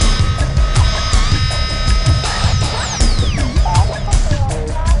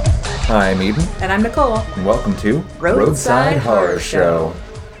I'm Eden. And I'm Nicole. And welcome to Roadside Horror Show.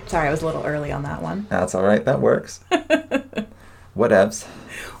 Sorry, I was a little early on that one. That's alright, that works. Whatevs.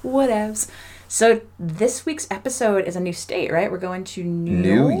 Whatevs. So this week's episode is a new state, right? We're going to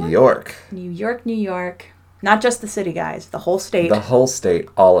New York. New York. Not just the city, guys. The whole state. The whole state,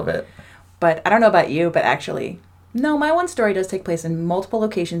 all of it. But I don't know about you, but actually, no, my one story does take place in multiple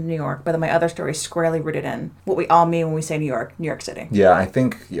locations in New York, but then my other story is squarely rooted in what we all mean when we say New York City. Yeah, I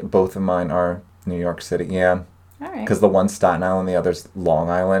think both of mine are New York City, yeah. All right. Because the one's Staten Island, the other's Long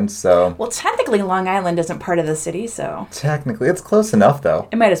Island, so... Well, technically Long Island isn't part of the city, so... Technically, it's close enough, though.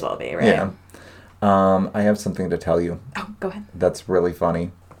 It might as well be, right? Yeah. I have something to tell you. Oh, go ahead. That's really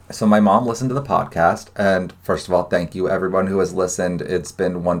funny. So my mom listened to the podcast, and first of all, thank you, everyone who has listened. It's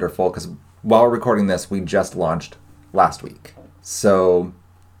been wonderful, because while we're recording this, we just launched last week. So,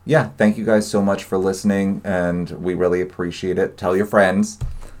 yeah, thank you guys so much for listening, and we really appreciate it. Tell your friends.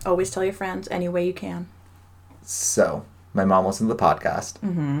 Always tell your friends any way you can. So, my mom listened to the podcast,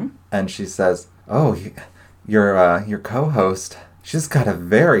 Mm-hmm. and she says, "Oh, your co-host, she's got a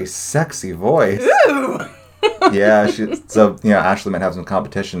very sexy voice." Ooh! Yeah, so, Ashley might have some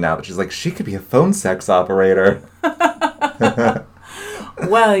competition now, but she's like, she could be a phone sex operator.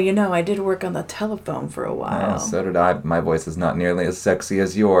 Well, I did work on the telephone for a while. Oh, so did I. My voice is not nearly as sexy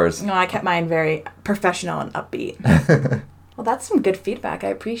as yours. No, I kept mine very professional and upbeat. Well, that's some good feedback. I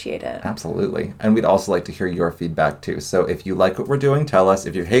appreciate it. Absolutely. And we'd also like to hear your feedback, too. So if you like what we're doing, tell us.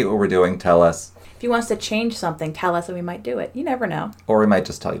 If you hate what we're doing, tell us. If you want us to change something, tell us and we might do it. You never know. Or we might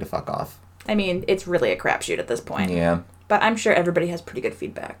just tell you to fuck off. I mean, it's really a crapshoot at this point. Yeah. But I'm sure everybody has pretty good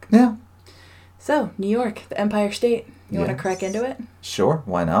feedback. Yeah. So, New York, the Empire State. You want Yes. to crack into it? Sure,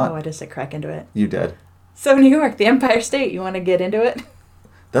 why not? Oh, I just said crack into it. You did. So, New York, the Empire State. You want to get into it?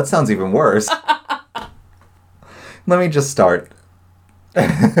 That sounds even worse. Let me just start.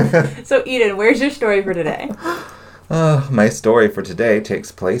 So, Eden, where's your story for today? My story for today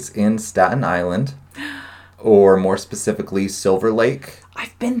takes place in Staten Island, or more specifically, Silver Lake.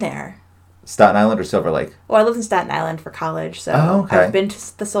 I've been there. Staten Island or Silver Lake? Well, I lived in Staten Island for college, so Oh, okay. I've been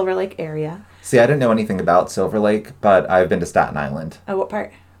to the Silver Lake area. See, I didn't know anything about Silver Lake, but I've been to Staten Island. Oh, what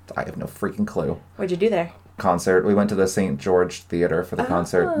part? I have no freaking clue. What'd you do there? Concert. We went to the St. George Theater for the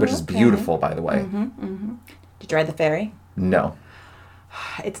concert, which is okay. beautiful, by the way. Did you ride the ferry? No.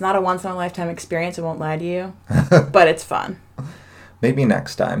 It's not a once-in-a-lifetime experience, I won't lie to you, but it's fun. Maybe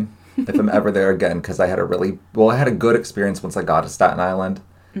next time, if I'm ever there again, because I had a good experience once I got to Staten Island,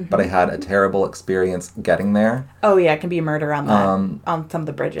 but I had a terrible experience getting there. Oh, yeah, it can be a murder on that, on some of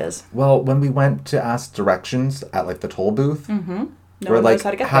the bridges. Well, when we went to ask directions at, the toll booth, No we're one like, knows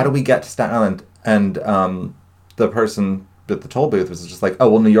how to get how there. do we get to Staten Island? And the person at the toll booth was just like, oh,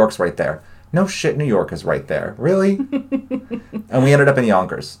 well, New York's right there. No shit, New York is right there. Really? And we ended up in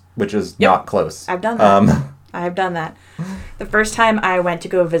Yonkers, which is not close. I've done that. I have done that. The first time I went to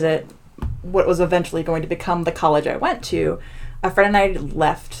go visit what was eventually going to become the college I went to, a friend and I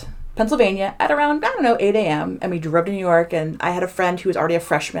left Pennsylvania at around, 8 a.m. and we drove to New York, and I had a friend who was already a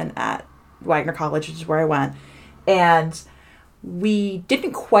freshman at Wagner College, which is where I went, and we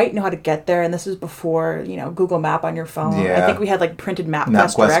didn't quite know how to get there, and this was before, Google Map on your phone. Yeah. I think we had, printed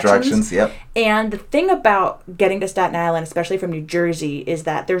MapQuest directions, yep. And the thing about getting to Staten Island, especially from New Jersey, is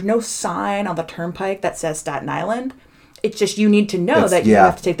that there's no sign on the turnpike that says Staten Island. It's just you need to know that you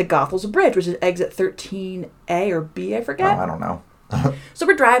have to take the Goethals Bridge, which is exit 13A or B, I forget. Oh, I don't know. So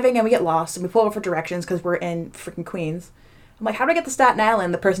we're driving and we get lost and we pull over for directions because we're in freaking Queens. I'm like, how do I get to Staten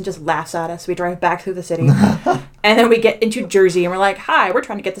Island? The person just laughs at us. We drive back through the city. And then we get into Jersey and we're like, hi, we're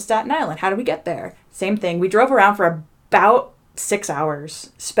trying to get to Staten Island. How do we get there? Same thing. We drove around for about 6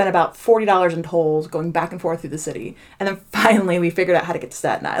 hours, spent about $40 in tolls going back and forth through the city. And then finally we figured out how to get to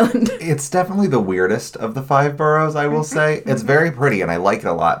Staten Island. It's definitely the weirdest of the 5 boroughs, I will say. It's very pretty and I like it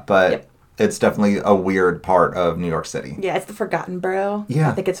a lot, but it's definitely a weird part of New York City. Yeah, it's the forgotten borough. Yeah.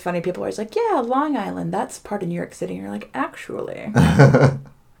 I think it's funny. People are always like, yeah, Long Island, that's part of New York City. And you're like, actually.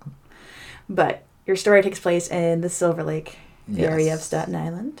 But your story takes place in the Silver Lake area of Staten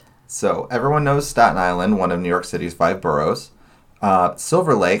Island. So everyone knows Staten Island, one of New York City's 5 boroughs.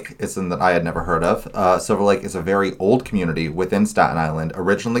 Silver Lake is something that I had never heard of. Silver Lake is a very old community within Staten Island,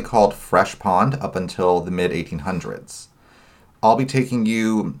 originally called Fresh Pond up until the mid-1800s. I'll be taking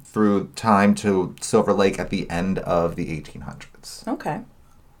you through time to Silver Lake at the end of the 1800s. Okay.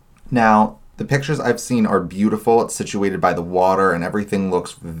 Now, the pictures I've seen are beautiful. It's situated by the water and everything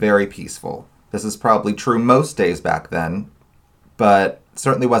looks very peaceful. This is probably true most days back then, but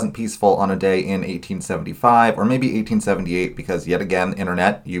certainly wasn't peaceful on a day in 1875 or maybe 1878 because, yet again,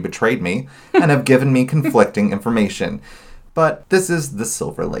 internet, you betrayed me and have given me conflicting information. But this is the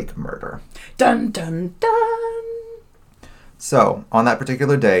Silver Lake murder. Dun, dun, dun. So, on that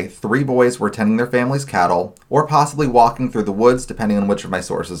particular day, 3 boys were tending their family's cattle, or possibly walking through the woods, depending on which of my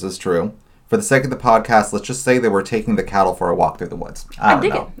sources is true. For the sake of the podcast, let's just say they were taking the cattle for a walk through the woods. I don't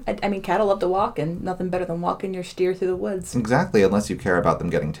know. I mean, cattle love to walk, and nothing better than walking your steer through the woods. Exactly, unless you care about them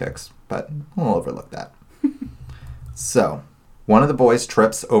getting ticks. But we'll overlook that. So, one of the boys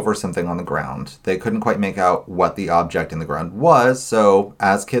trips over something on the ground. They couldn't quite make out what the object in the ground was, so,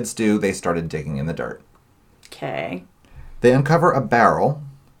 as kids do, they started digging in the dirt. Okay. They uncover a barrel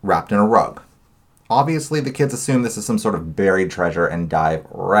wrapped in a rug. Obviously, the kids assume this is some sort of buried treasure and dive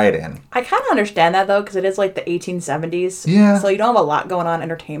right in. I kind of understand that, though, because it is like the 1870s. Yeah. So you don't have a lot going on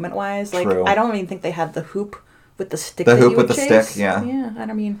entertainment-wise. Like, True. I don't even think they had the hoop with the stick The that hoop you with would the chase. stick, yeah. Yeah,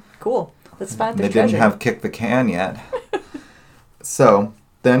 I mean, cool. Let's find They the treasure. didn't have kick the can yet. So,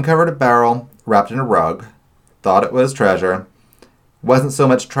 they uncovered a barrel wrapped in a rug, thought it was treasure. Wasn't so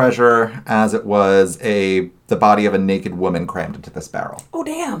much treasure as it was the body of a naked woman crammed into this barrel. Oh,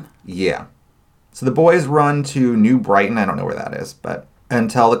 damn. Yeah. So the boys run to New Brighton, I don't know where that is, and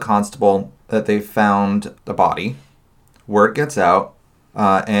tell the constable that they found a body. Word gets out,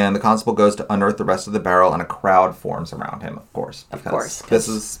 and the constable goes to unearth the rest of the barrel, and a crowd forms around him, of course. Of course. This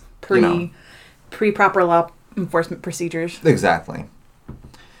is, Pre-proper law enforcement procedures. Exactly.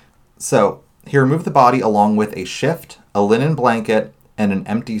 So, he removed the body along with a shift, a linen blanket, and an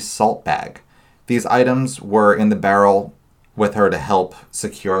empty salt bag. These items were in the barrel with her to help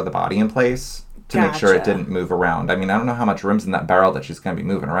secure the body in place, to make sure it Gotcha. didn't move around. I mean, I don't know how much room's in that barrel that she's going to be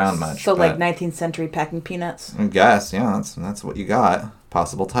moving around much. So, like but 19th century packing peanuts. I guess, yeah, that's what you got.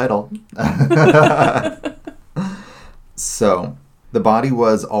 Possible title. So, the body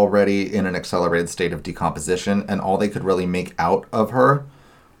was already in an accelerated state of decomposition, and all they could really make out of her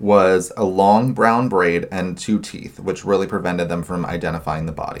was a long brown braid and 2 teeth, which really prevented them from identifying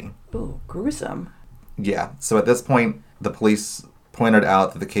the body. Ooh, gruesome. Yeah, so at this point, the police pointed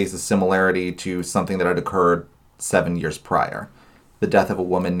out that the case's similarity to something that had occurred 7 years prior. The death of a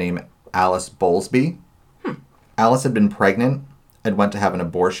woman named Alice Bowlesby. Alice had been pregnant and went to have an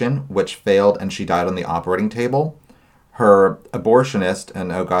abortion, which failed, and she died on the operating table. Her abortionist,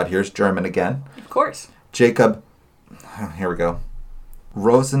 and oh god, here's German again, Of course. Jacob, here we go,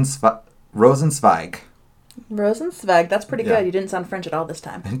 Rosenzweig. Rosenzweig. That's pretty Yeah. good. You didn't sound French at all this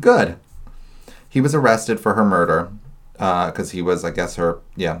time. Good. He was arrested for her murder, because he was, I guess, her,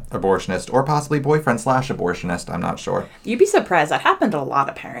 abortionist, or possibly boyfriend/abortionist, I'm not sure. You'd be surprised. That happened a lot,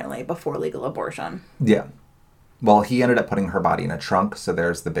 apparently, before legal abortion. Yeah. Well, he ended up putting her body in a trunk, so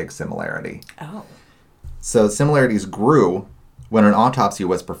there's the big similarity. Oh. So similarities grew when an autopsy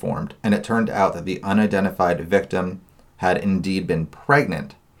was performed, and it turned out that the unidentified victim had indeed been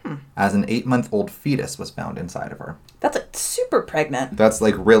pregnant, as an 8-month-old fetus was found inside of her. That's like super pregnant. That's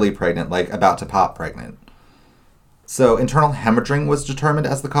like really pregnant, like about to pop pregnant. So internal hemorrhaging was determined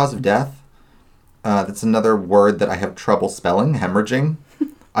as the cause of death. That's another word that I have trouble spelling, hemorrhaging.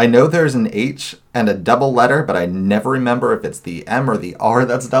 I know there's an H and a double letter, but I never remember if it's the M or the R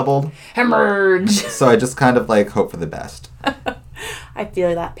that's doubled. Hemorrhage. So I just kind of like hope for the best. I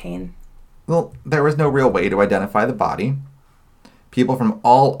feel that pain. Well, there was no real way to identify the body. People from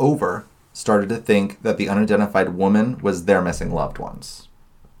all over started to think that the unidentified woman was their missing loved ones.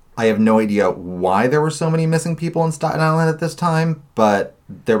 I have no idea why there were so many missing people in Staten Island at this time, but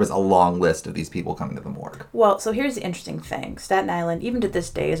there was a long list of these people coming to the morgue. Well, so here's the interesting thing. Staten Island, even to this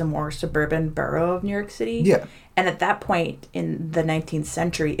day, is a more suburban borough of New York City. Yeah. And at that point in the 19th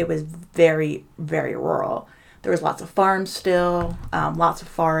century, it was very, very rural. There was lots of farms still, lots of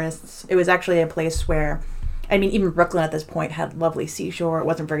forests. It was actually a place where, I mean, even Brooklyn at this point had lovely seashore. It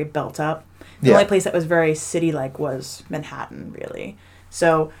wasn't very built up. The only place that was very city-like was Manhattan, really.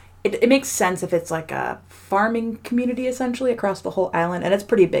 So it makes sense if it's like a farming community, essentially, across the whole island. And it's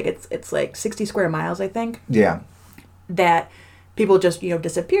pretty big. It's like 60 square miles, I think. Yeah. That people just,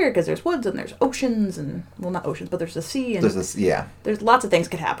 disappear because there's woods and there's oceans and, well, not oceans, but there's the sea. And there's lots of things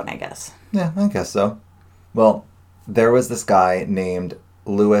could happen, I guess. Yeah, I guess so. Well, there was this guy named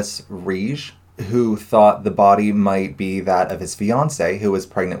Louis Riege who thought the body might be that of his fiancée who was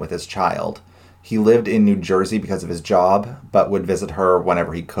pregnant with his child. He lived in New Jersey because of his job, but would visit her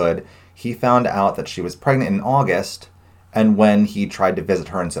whenever he could. He found out that she was pregnant in August, and when he tried to visit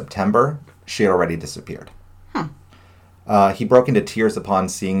her in September, she had already disappeared. He broke into tears upon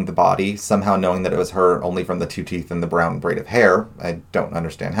seeing the body, somehow knowing that it was her only from the 2 teeth and the brown braid of hair. I don't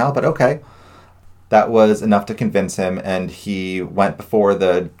understand how, but okay. That was enough to convince him, and he went before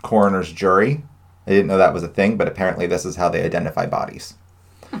the coroner's jury. I didn't know that was a thing, but apparently this is how they identify bodies.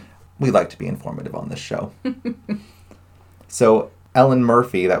 We like to be informative on this show. So Ellen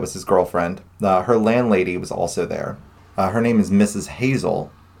Murphy, that was his girlfriend, her landlady was also there. Her name is Mrs.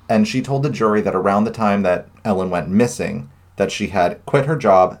 Hazel, and she told the jury that around the time that Ellen went missing, that she had quit her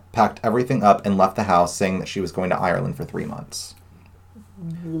job, packed everything up, and left the house, saying that she was going to Ireland for 3 months.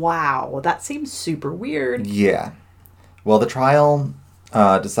 Wow, that seems super weird. Yeah. Well, the trial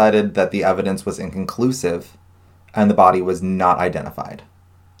decided that the evidence was inconclusive, and the body was not identified.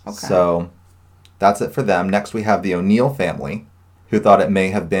 Okay. So that's it for them. Next, we have the O'Neill family, who thought it may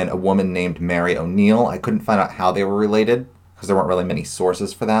have been a woman named Mary O'Neill. I couldn't find out how they were related, because there weren't really many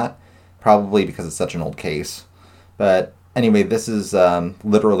sources for that. Probably because it's such an old case. But anyway, this is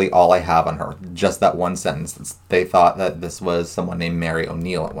literally all I have on her. Just that one sentence. They thought that this was someone named Mary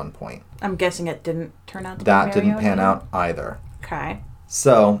O'Neill at one point. I'm guessing it didn't turn out to be That Mary didn't pan O'Neill? out either. Okay.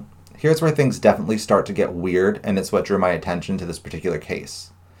 So, here's where things definitely start to get weird, and it's what drew my attention to this particular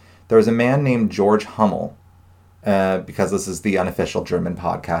case. There was a man named George Hummel, because this is the unofficial German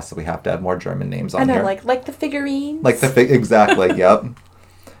podcast, so we have to have more German names on I know, here. like the figurines. Exactly, yep.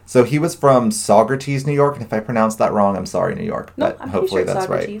 So he was from Saugerties, New York, and if I pronounced that wrong, I'm sorry, New York, No, but I'm hopefully pretty sure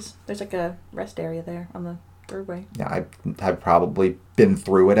that's it's right. Saugerties. There's like a rest area there on the throughway. Yeah, I've probably been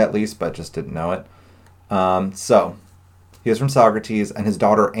through it at least, but just didn't know it. So, he was from Saugerties, and his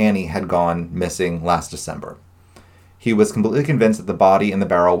daughter Annie had gone missing last December. He was completely convinced that the body in the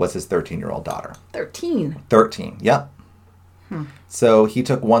barrel was his 13-year-old daughter. 13. 13, yep. So he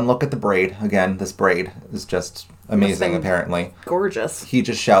took one look at the braid. Again, this braid is just amazing, Mustang. apparently. Gorgeous. He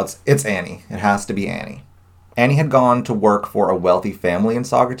just shouts, "It's Annie. It has to be Annie." Annie had gone to work for a wealthy family in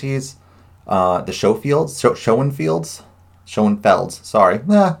Saugerties, the Schoenfelds, sorry,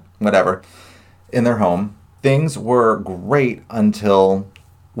 whatever, in their home. Things were great until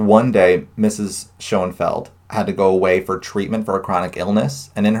one day Mrs. Schoenfeld had to go away for treatment for a chronic illness,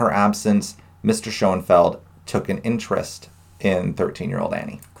 and in her absence, Mr. Schoenfeld took an interest in 13-year-old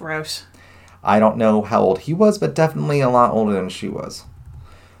Annie. Gross. I don't know how old he was, but definitely a lot older than she was.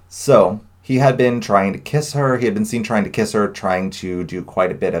 So, he had been trying to kiss her. He had been seen trying to kiss her, trying to do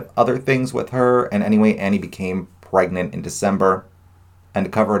quite a bit of other things with her. And anyway, Annie became pregnant in December. And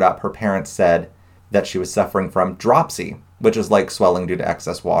to cover it up, her parents said that she was suffering from dropsy, which is like swelling due to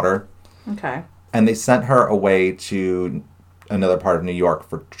excess water. Okay. And they sent her away to another part of New York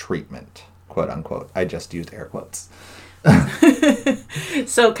for treatment, quote unquote. I just used air quotes.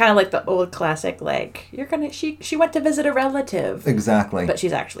 So kind of like the old classic, like she went to visit a relative, Exactly. but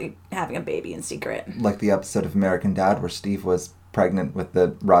she's actually having a baby in secret. Like the episode of American Dad where Steve was pregnant with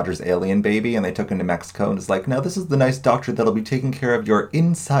the Rogers alien baby and they took him to Mexico and it's like, "No, this is the nice doctor that'll be taking care of your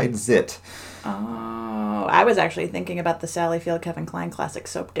inside zit." Oh, I was actually thinking about the Sally Field Kevin Kline classic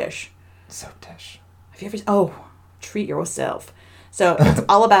soap dish. Soap dish. Have you ever? Oh, treat yourself. So it's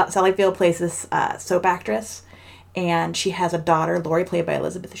all about Sally Field plays this soap actress, and she has a daughter, Lori, played by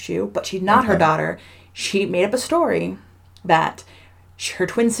Elizabeth Shue, but she's not her daughter. She made up a story that her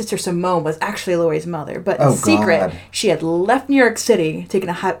twin sister Simone was actually Lori's mother, but in secret, God. she had left New York City, taken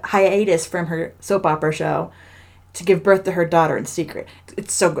a hiatus from her soap opera show to give birth to her daughter in secret.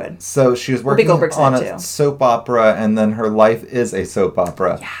 It's so good. So she was working Goldberg's in on it, a too. soap opera and then her life is a soap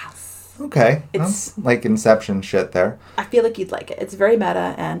opera. Yes. Okay. It's- Well, like Inception shit there. I feel like you'd like it. It's very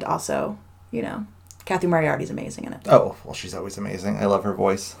meta, and also, Kathy Moriarty's amazing in it. Oh, well, she's always amazing. I love her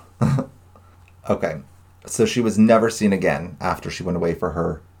voice. Okay. So she was never seen again after she went away for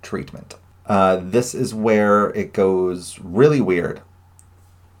her treatment. This is where it goes really weird.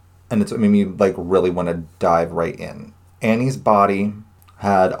 And it's what made me really want to dive right in. Annie's body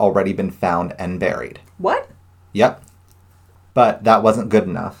had already been found and buried. What? Yep. But that wasn't good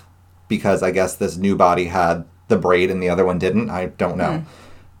enough. Because I guess this new body had the braid and the other one didn't. I don't know.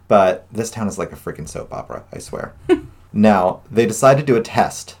 But this town is like a freaking soap opera, I swear. Now, they decided to do a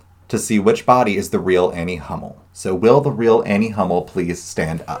test to see which body is the real Annie Hummel. So will the real Annie Hummel please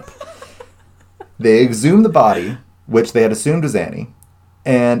stand up? They exhumed the body, which they had assumed was Annie.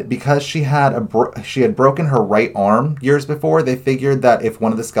 And because she had she had broken her right arm years before, they figured that if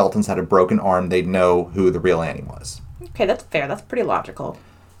one of the skeletons had a broken arm, they'd know who the real Annie was. Okay, that's fair. That's pretty logical.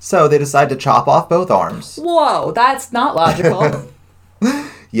 So they decided to chop off both arms. Whoa, that's not logical.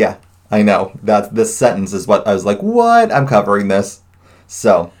 Yeah, I know. This sentence is what I was like, what? I'm covering this.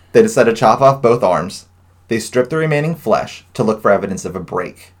 So they decided to chop off both arms. They stripped the remaining flesh to look for evidence of a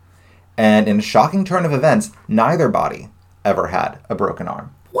break. And in a shocking turn of events, neither body ever had a broken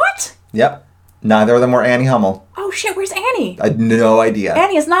arm. What? Yep. Neither of them were Annie Hummel. Oh shit, where's Annie? I had no idea.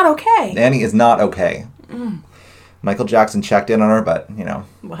 Annie is not okay. Annie is not okay. Michael Jackson checked in on her, but,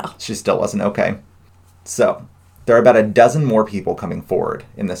 Well, she still wasn't okay. So, There are about a dozen more people coming forward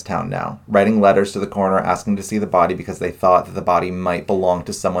in this town now, writing letters to the coroner asking to see the body because they thought that the body might belong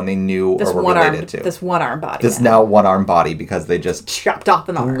to someone they knew or were related to. This one-arm body. This now one-arm body because they just... chopped off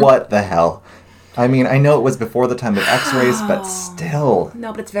an arm. What the hell? I mean, I know it was before the time of x-rays, but still.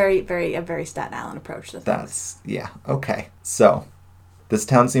 No, but it's a very Staten Island approach to things. Yeah, okay. So, this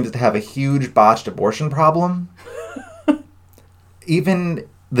town seems to have a huge botched abortion problem. Even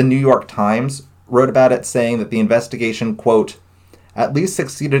the New York Times wrote about it, saying that the investigation, quote, at least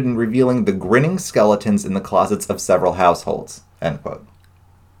succeeded in revealing the grinning skeletons in the closets of several households, end quote.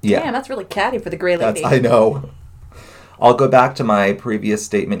 Yeah. Damn, that's really catty for the gray lady. I know. I'll go back to my previous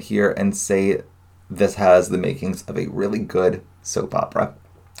statement here and say this has the makings of a really good soap opera.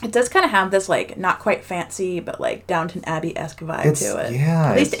 It does kind of have this, like, not quite fancy, but, like, Downton Abbey-esque vibe to it.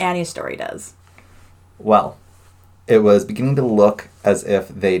 Yeah. At least Annie's story does. Well, it was beginning to look as if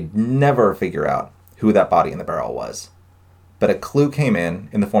they'd never figure out who that body in the barrel was. But a clue came in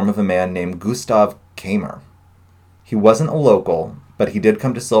the form of a man named Gustav Kamer. He wasn't a local, but he did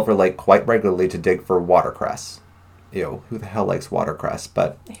come to Silver Lake quite regularly to dig for watercress. Ew, who the hell likes watercress?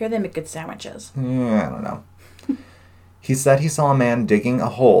 But I hear they make good sandwiches. I don't know. He said he saw a man digging a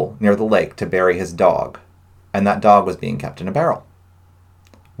hole near the lake to bury his dog, and that dog was being kept in a barrel.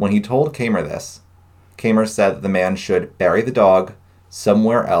 When he told Kamer this, Kamer said that the man should bury the dog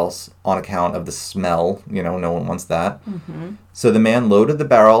somewhere else on account of the smell. You know, no one wants that. Mm-hmm. So the man loaded the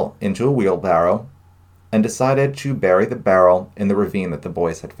barrel into a wheelbarrow and decided to bury the barrel in the ravine that the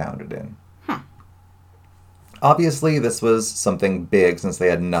boys had found it in. Obviously, this was something big since they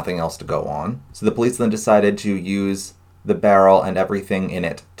had nothing else to go on. So the police then decided to use the barrel and everything in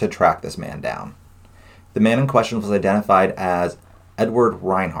it to track this man down. The man in question was identified as Edward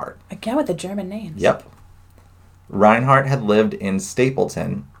Reinhardt. Again with the German names. Yep. Reinhardt had lived in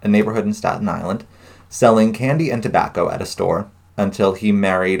Stapleton, a neighborhood in Staten Island, selling candy and tobacco at a store until he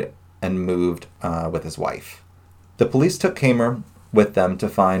married and moved with his wife. The police took Kamer with them to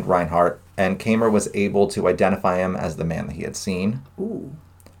find Reinhardt, and Kamer was able to identify him as the man that he had seen. Ooh.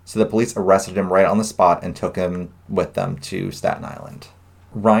 So the police arrested him right on the spot and took him with them to Staten Island.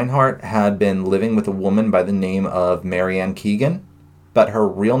 Reinhardt had been living with a woman by the name of Mary Ann Keegan, but her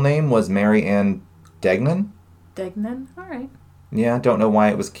real name was Mary Ann Degnan. Degnan? All right. Yeah, don't know why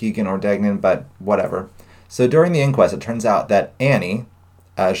it was Keegan or Degnan, but whatever. So during the inquest, it turns out that Annie,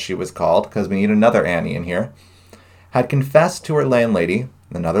 as she was called, because we need another Annie in here, had confessed to her landlady,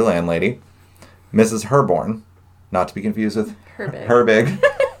 another landlady, Mrs. Herborn, not to be confused with Herbig,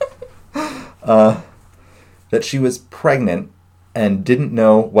 that she was pregnant and didn't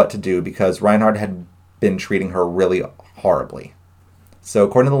know what to do because Reinhardt had been treating her really horribly. So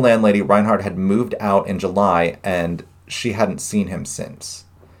according to the landlady, Reinhardt had moved out in July and she hadn't seen him since.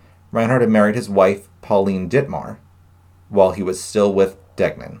 Reinhardt had married his wife, Pauline Dittmar, while he was still with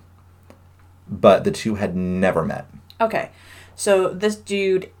Degnan. But the two had never met. Okay. So this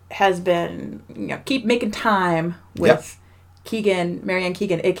dude has been, keep making time with Mary Ann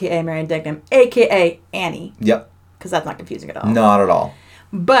Keegan, a.k.a. Mary Ann Degnan, a.k.a. Annie. Yep. Because that's not confusing at all. Not at all.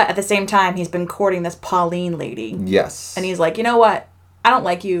 But at the same time, he's been courting this Pauline lady. Yes. And he's like, you know what? I don't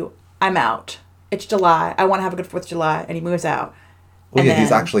like you. I'm out. It's July. I want to have a good 4th of July. And he moves out. Well, yeah,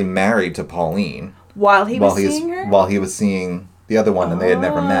 he's actually married to Pauline. While he was seeing her? While he was seeing the other one and they had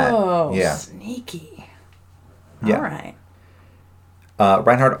never met. Oh, yeah. Sneaky. Yeah. All right.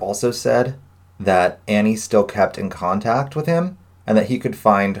 Reinhardt also said that Annie still kept in contact with him and that he could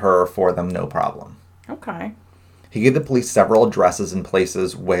find her for them no problem. Okay. He gave the police several addresses and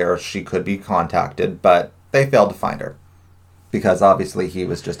places where she could be contacted, but they failed to find her. Because obviously he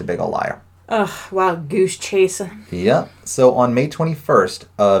was just a big old liar. Ugh, wild goose chase. Yeah. So on May 21st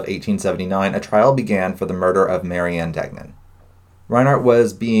of 1879, a trial began for the murder of Mary Ann Degnan. Reinhardt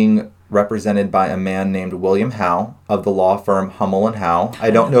was being represented by a man named William Howe of the law firm Hummel and Howe. I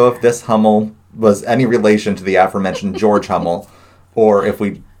don't know if this Hummel was any relation to the aforementioned George Hummel, or if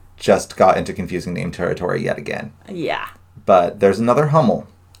we just got into confusing name territory yet again. Yeah. But there's another Hummel.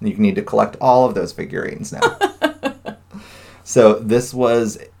 You need to collect all of those figurines now. So this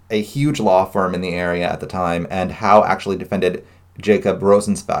was a huge law firm in the area at the time, and Howe actually defended Jacob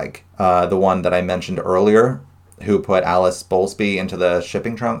Rosenzweig, the one that I mentioned earlier, who put Alice Bowlsby into the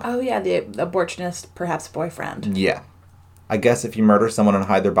shipping trunk. Oh, yeah, the abortionist, perhaps boyfriend. Yeah. I guess if you murder someone and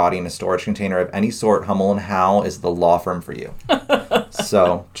hide their body in a storage container of any sort, Hummel and Howe is the law firm for you.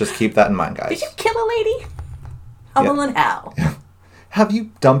 So just keep that in mind, guys. Did you kill a lady? Hummel and Howe. Have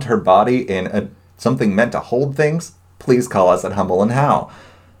you dumped her body in something meant to hold things? Please call us at Hummel and Howe.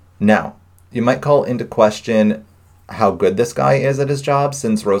 Now, you might call into question how good this guy is at his job,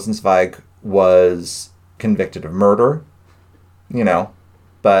 since Rosenzweig was convicted of murder,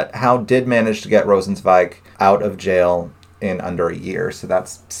 but Howe did manage to get Rosenzweig out of jail in under a year, so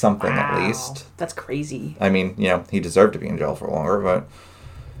that's something at least. That's crazy. I mean, he deserved to be in jail for longer, but...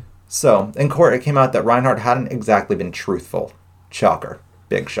 So, in court, it came out that Reinhardt hadn't exactly been truthful. Shocker.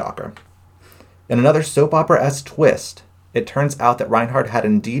 Big shocker. In another soap opera-esque twist, it turns out that Reinhardt had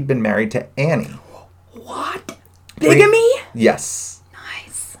indeed been married to Annie. What? Bigamy? Yes.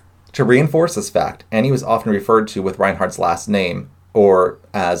 Nice. To reinforce this fact, Annie was often referred to with Reinhardt's last name, or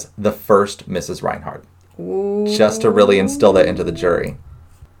as the first Mrs. Reinhardt. Ooh. Just to really instill that into the jury.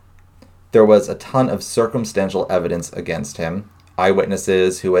 There was a ton of circumstantial evidence against him.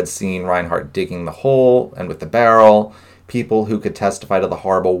 Eyewitnesses who had seen Reinhardt digging the hole and with the barrel, people who could testify to the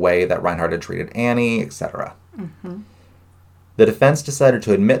horrible way that Reinhardt had treated Annie, etc. Mm-hmm. The defense decided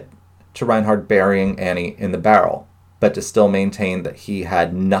to admit to Reinhardt burying Annie in the barrel, but to still maintain that he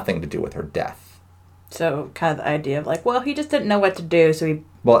had nothing to do with her death. So, kind of the idea of he just didn't know what to do, so he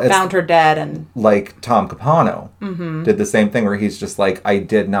found her dead and... Like Tom Capano did the same thing where he's just like, I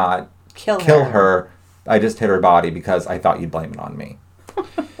did not kill her. I just hit her body because I thought you'd blame it on me.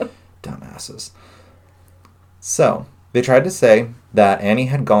 Dumbasses. So, they tried to say that Annie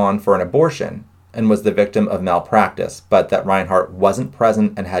had gone for an abortion and was the victim of malpractice, but that Reinhardt wasn't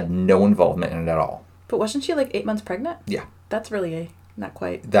present and had no involvement in it at all. But wasn't she 8 months pregnant? Yeah. That's really not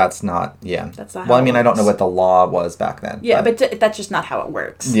quite... That's not, yeah. That's not how Well, I it mean, works. I don't know what the law was back then. Yeah, but that's just not how it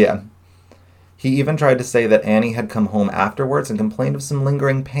works. Yeah. He even tried to say that Annie had come home afterwards and complained of some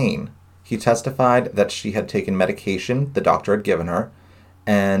lingering pain. He testified that she had taken medication the doctor had given her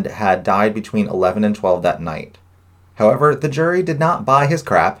and had died between 11 and 12 that night. However, the jury did not buy his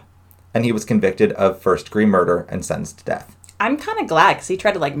crap, and he was convicted of first-degree murder and sentenced to death. I'm kind of glad, because he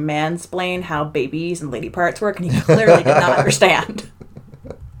tried to mansplain how babies and lady parts work, and he clearly did not understand.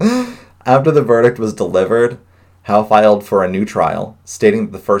 After the verdict was delivered, Howe filed for a new trial, stating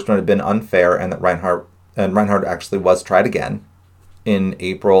that the first one had been unfair and that Reinhardt actually was tried again in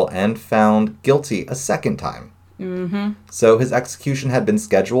April and found guilty a second time. Mm-hmm. So his execution had been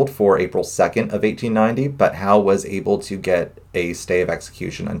scheduled for April 2nd of 1890, but Howe was able to get a stay of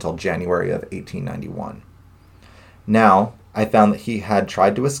execution until January of 1891. Now, I found that he had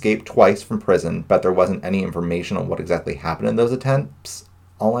tried to escape twice from prison, but there wasn't any information on what exactly happened in those attempts.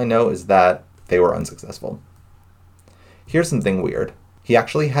 All I know is that they were unsuccessful. Here's something weird. He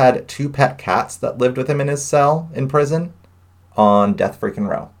actually had 2 pet cats that lived with him in his cell in prison on Death Freaking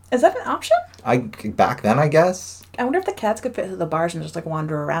Row. Is that an option? Back then, I guess. I wonder if the cats could fit through the bars and just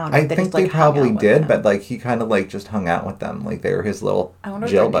wander around. I think they probably did, but he kind of just hung out with them. They were his little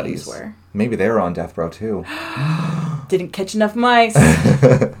jail buddies. Were. Maybe they were on death row too. Didn't catch enough mice.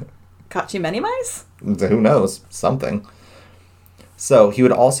 Caught too many mice? Who knows? Something. So he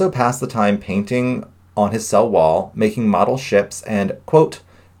would also pass the time painting on his cell wall, making model ships, and, quote,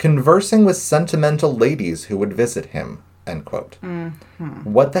 conversing with sentimental ladies who would visit him, end quote.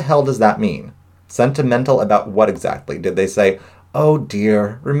 Mm-hmm. What the hell does that mean? Sentimental about what exactly? Did they say, oh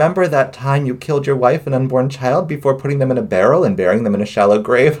dear, remember that time you killed your wife and unborn child before putting them in a barrel and burying them in a shallow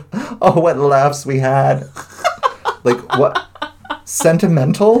grave? Oh, what laughs we had. What?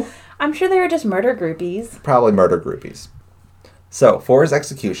 Sentimental? I'm sure they were just murder groupies. Probably murder groupies. So, for his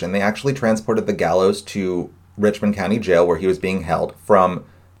execution, they actually transported the gallows to Richmond County Jail, where he was being held, from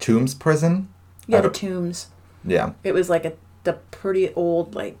Tombs Prison. Yeah, the Tombs. Yeah. It was the pretty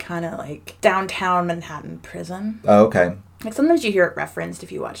old, downtown Manhattan prison. Oh, okay. Sometimes you hear it referenced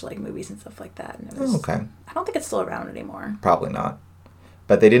if you watch, movies and stuff like that. And it was, okay. I don't think it's still around anymore. Probably not.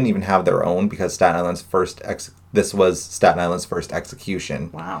 But they didn't even have their own because this was Staten Island's first execution.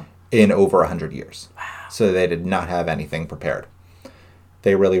 Wow. In over 100 years. Wow. So they did not have anything prepared.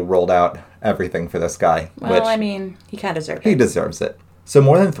 They really rolled out everything for this guy. Well, he kind of deserved it. He deserves it. So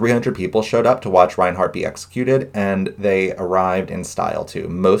more than 300 people showed up to watch Reinhardt be executed, and they arrived in style, too.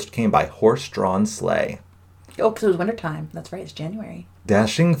 Most came by horse-drawn sleigh. Oh, because it was wintertime. That's right, it's January.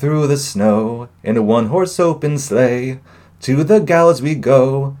 Dashing through the snow in a one-horse open sleigh, to the gallows we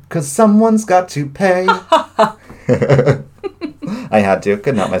go, 'cause someone's got to pay. I had to.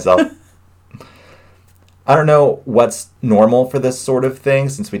 Couldn't help myself. I don't know what's normal for this sort of thing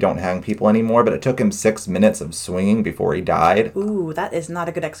since we don't hang people anymore, but it took him 6 minutes of swinging before he died. Ooh, that is not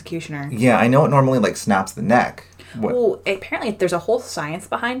a good executioner. Yeah, I know it normally snaps the neck. Well, apparently there's a whole science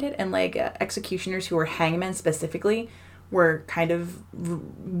behind it, and executioners who were hangmen specifically were kind of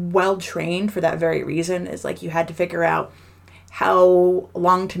well trained for that very reason. Is you had to figure out how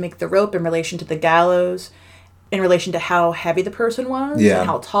long to make the rope in relation to the gallows, in relation to how heavy the person was, and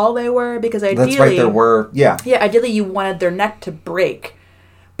how tall they were, because ideally... That's right, there were, yeah. Yeah, ideally you wanted their neck to break,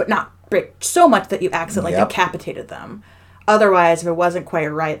 but not break so much that you accidentally Yep. decapitated them. Otherwise, if it wasn't quite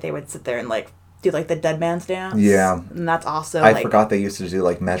right, they would sit there and like do like the dead man's dance. Yeah. And that's also I like, forgot they used to do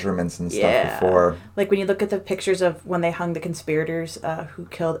like measurements and stuff Yeah. before. like when you look at the pictures of when they hung the conspirators who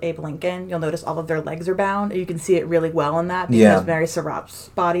killed Abe Lincoln, you'll notice all of their legs are bound. You can see it really well in that because Yeah. Mary Surratt's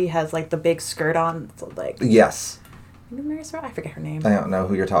body has like the big skirt on. So like, Yes. Mary Surratt? I forget her name. I don't know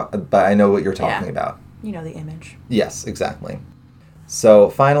who you're talking, but I know what you're talking Yeah. about. You know the image. Yes, exactly.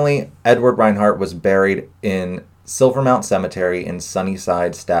 So finally, Edward Reinhardt was buried in Silvermount Cemetery in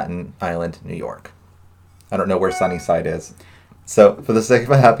Sunnyside, Staten Island, New York. I don't know where Sunnyside is. So, for the sake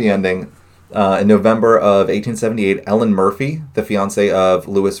of a happy ending, in November of 1878, Ellen Murphy, the fiance of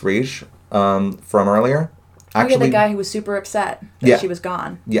Louis Reich from earlier, Actually, the guy who was super upset that Yeah. she was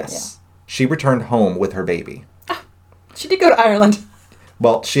gone. Yes, she returned home with her baby. Yeah. She did go to Ireland.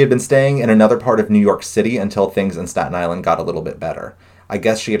 Well, she had been staying in another part of New York City until things in Staten Island got a little bit better. I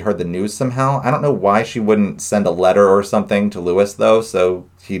guess she had heard the news somehow. I don't know why she wouldn't send a letter or something to Louis, though, so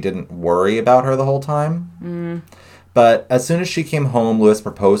he didn't worry about her the whole time. But as soon as she came home, Louis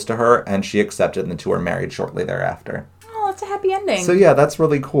proposed to her, and she accepted, and the two were married shortly thereafter. Oh, that's a happy ending. So yeah, that's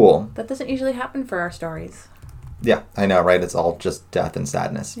really cool. That doesn't usually happen for our stories. Yeah, I know, right? It's all just death and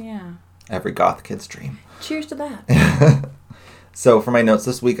sadness. Yeah. Every goth kid's dream. Cheers to that. So for my notes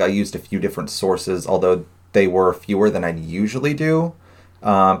this week, I used a few different sources, although they were fewer than I'd usually do.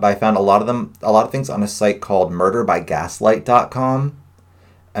 But I found a lot of things on a site called murderbygaslight.com.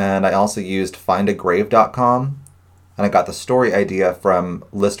 And I also used findagrave.com. And I got the story idea from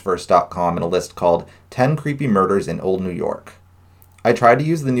listverse.com in a list called 10 Creepy Murders in Old New York. I tried to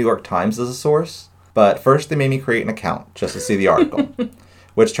use the New York Times as a source, but first they made me create an account just to see the article,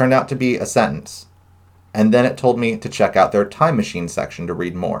 which turned out to be a sentence. And then it told me to check out their Time Machine section to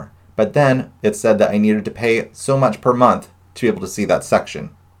read more. But then it said that I needed to pay so much per month to be able to see that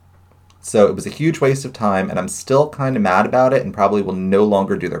section. So it was a huge waste of time, and I'm still kind of mad about it and probably will no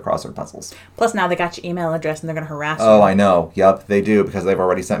longer do their crossword puzzles. Plus, now they got your email address and they're going to harass you. Oh, I know. Yep, they do, because they've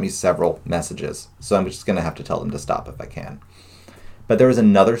already sent me several messages. So I'm just going to have to tell them to stop if I can. But there was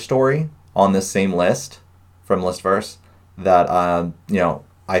another story on this same list from Listverse that,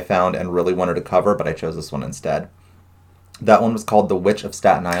 I found and really wanted to cover, but I chose this one instead. That one was called The Witch of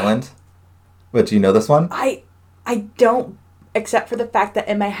Staten Island. But do you know this one? I don't, except for the fact that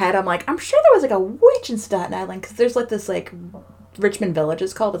in my head I'm like, I'm sure there was like a witch in Staten Island because there's like this like Richmond Village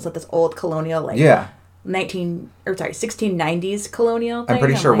is called. It's like this old colonial like Yeah. 1690s colonial thing. I'm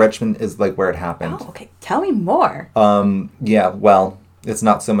pretty sure like, Richmond is like where it happened. Oh, okay. Tell me more. Yeah, well, it's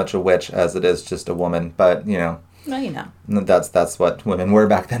not so much a witch as it is just a woman, but Well, you know. that's what women were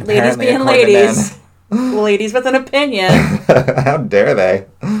back then. Ladies Apparently, being according to ladies. Ladies with an opinion. men. How dare they?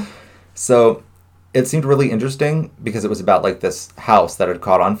 So it seemed really interesting because it was about like this house that had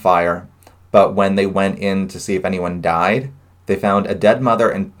caught on fire, but when they went in to see if anyone died, they found a dead mother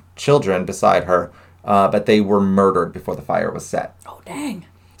and children beside her, but they were murdered before the fire was set. Oh, dang.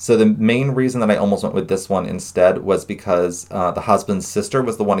 So the main reason that I almost went with this one instead was because the husband's sister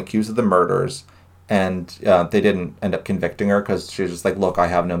was the one accused of the murders, and they didn't end up convicting her because she was just like, look, I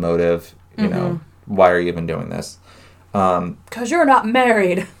have no motive, you know, why are you even doing this? Because you're not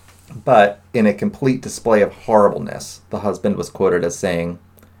married. But in a complete display of horribleness, the husband was quoted as saying,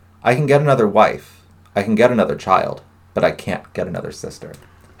 I can get another wife, I can get another child, but I can't get another sister.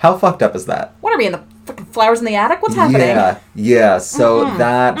 How fucked up is that? What are we in the fucking flowers in the attic? What's happening? Yeah, so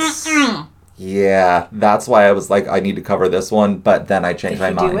that's why I was like, I need to cover this one, but then I changed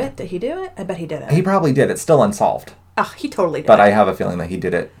my mind. Did he do it? I bet he did it. He probably did. It's still unsolved. Oh, he totally did. But I have a feeling that he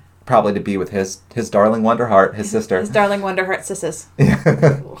did it probably to be with his darling Wonderheart, his sister. His darling Wonderheart sisters.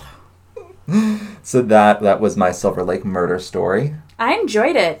 So that was my Silver Lake murder story. I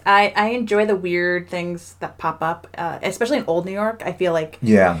enjoyed it. I enjoy the weird things that pop up, especially in old New York. I feel like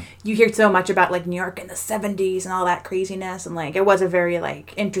Yeah. you hear so much about like New York in the 70s and all that craziness, and like it was a very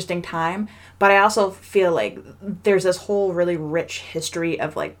like interesting time. But I also feel like there's this whole really rich history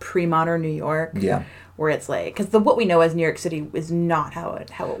of like pre-modern New York. Yeah. Where it's like, because what we know as New York City is not how it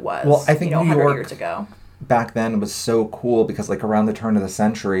was. Well, I think New 100 York years ago. Back then was so cool because like around the turn of the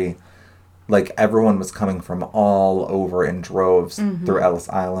century, like everyone was coming from all over in droves through Ellis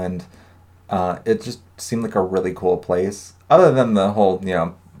Island. It just seemed like a really cool place. Other than the whole,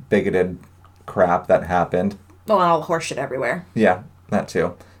 bigoted crap that happened. Well, and all the horse shit everywhere. Yeah, that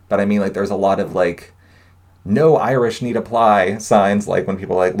too. But I mean, like, there's a lot of like, no Irish need apply signs, like when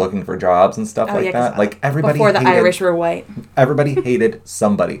people like looking for jobs and stuff like that. Like everybody before the hated, Irish were white. Everybody hated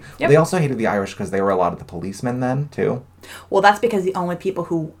somebody. Yep. Well, they also hated the Irish because they were a lot of the policemen then too. Well, that's because the only people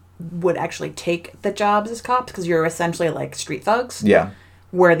who would actually take the jobs as cops, because you're essentially like street thugs. Yeah.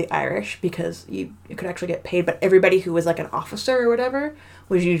 were the Irish because you could actually get paid, but everybody who was like an officer or whatever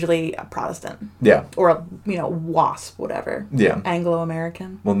was usually a Protestant. Yeah. Or a, WASP, whatever. Yeah.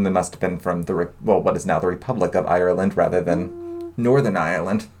 Anglo-American. Well, they must have been from what is now the Republic of Ireland rather than Northern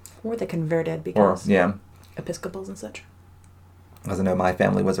Ireland. Or they converted because Episcopals and such. As I know, my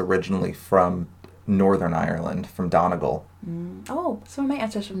family was originally from Northern Ireland, from Donegal. Oh, some of my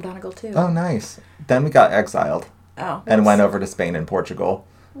ancestors from Donegal too. Oh, nice. Then we got exiled. Oh. And went over to Spain and Portugal.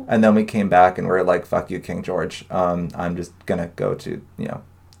 And then we came back and we're like, fuck you, King George. I'm just going to go to,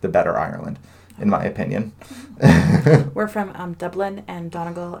 the better Ireland, in my opinion. We're from Dublin and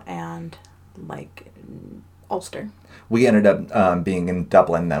Donegal and, Ulster. We ended up being in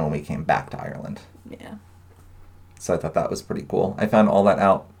Dublin then when we came back to Ireland. Yeah. So I thought that was pretty cool. I found all that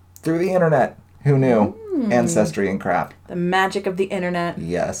out through the internet. Who knew? Ancestry and crap. The magic of the internet.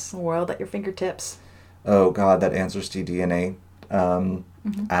 Yes. A world at your fingertips. Oh, God, that Ancestry DNA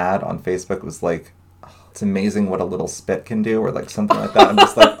ad on Facebook was like, it's amazing what a little spit can do, or something like that. I'm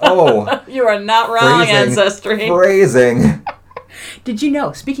just like, oh. You are not wrong, Ancestry. Phrasing. Did you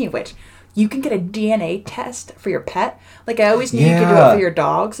know, speaking of which, you can get a DNA test for your pet? I always knew you could do it for your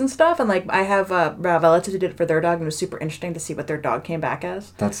dogs and stuff. And, I have relatives who did it for their dog, and it was super interesting to see what their dog came back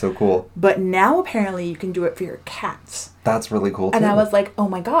as. That's so cool. But now, apparently, you can do it for your cats. That's really cool, too. And I was like, oh,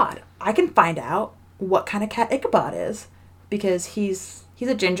 my God. I can find out what kind of cat Ichabod is. Because he's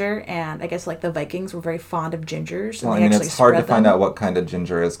a ginger, and I guess, the Vikings were very fond of gingers. Well, it's hard to find out what kind of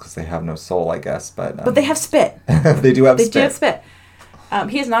ginger is because they have no soul, I guess. But they have spit. They do have spit. They do have spit.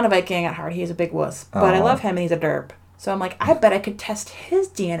 He is not a Viking at heart. He is a big wuss. But I love him, and he's a derp. So I'm like, I bet I could test his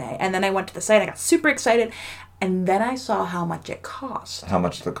DNA. And then I went to the site. I got super excited. And then I saw how much it cost. How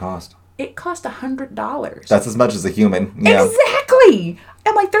much did it cost? It cost $100. That's as much as a human. Yeah. Exactly.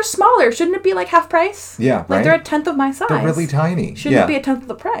 I'm like, they're smaller. Shouldn't it be half price? Yeah, right? They're a tenth of my size. They're really tiny. Shouldn't it be a tenth of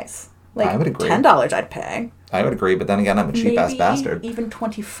the price? I would agree. $10 I'd pay. I would agree, but then again, I'm a cheap-ass bastard. Even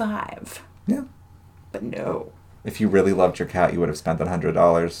 $25. Yeah. But no. If you really loved your cat, you would have spent that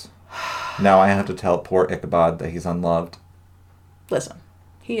 $100. Now I have to tell poor Ichabod that he's unloved. Listen,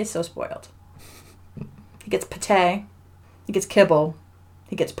 he is so spoiled. He gets pate, he gets kibble,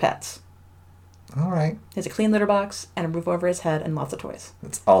 he gets pets. All right. He has a clean litter box and a roof over his head and lots of toys.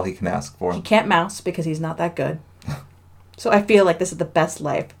 That's all he can ask for. He can't mouse because he's not that good. So I feel like this is the best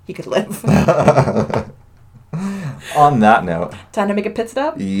life he could live. On that note. Time to make a pit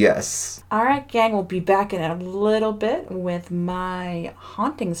stop? Yes. All right, gang. We'll be back in a little bit with my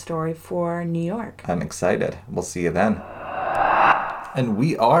haunting story for New York. I'm excited. We'll see you then. And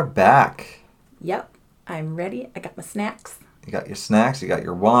we are back. Yep. I'm ready. I got my snacks. You got your snacks, you got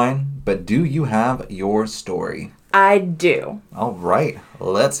your wine, but do you have your story? I do. All right.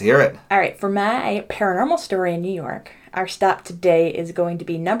 Let's hear it. All right. For my paranormal story in New York, our stop today is going to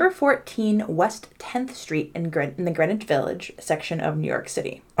be number 14 West 10th Street in the Greenwich Village section of New York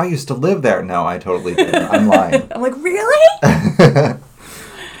City. I used to live there. No, I totally did. I'm lying. I'm like, really?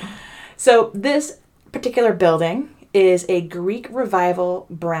 So this particular building is a Greek Revival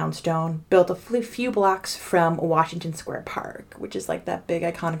brownstone built a few blocks from Washington Square Park, which is that big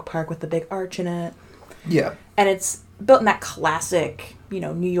iconic park with the big arch in it. Yeah. And it's built in that classic,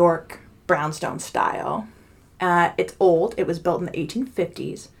 New York brownstone style. It's old. It was built in the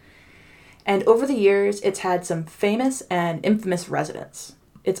 1850s. And over the years, it's had some famous and infamous residents.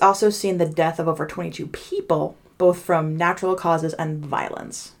 It's also seen the death of over 22 people, both from natural causes and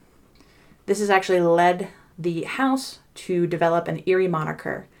violence. This has actually led the house to develop an eerie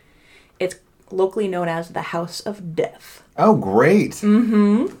moniker. It's locally known as the House of Death. Oh, great.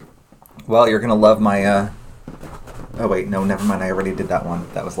 Mm-hmm. Well, you're going to love my, Oh, wait, no, never mind. I already did that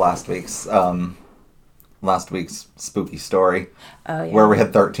one. That was last week's spooky story. Oh, yeah. Where we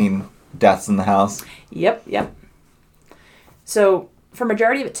had 13 deaths in the house. Yep. So, for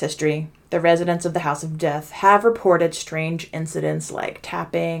majority of its history, the residents of the House of Death have reported strange incidents like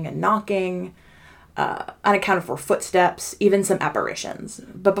tapping and knocking, unaccounted for footsteps, even some apparitions.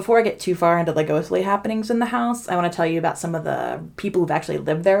 But before I get too far into the ghostly happenings in the house, I want to tell you about some of the people who've actually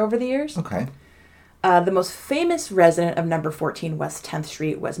lived there over the years. Okay. The most famous resident of number 14 West 10th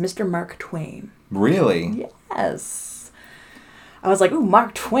Street was Mr. Mark Twain. Really? Yes. I was like, ooh,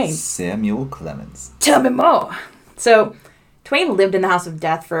 Mark Twain. Samuel Clemens. Tell me more. So, Twain lived in the House of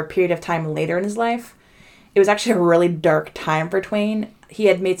Death for a period of time later in his life. It was actually a really dark time for Twain. He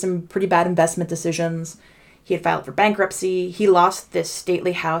had made some pretty bad investment decisions. He had filed for bankruptcy. He lost this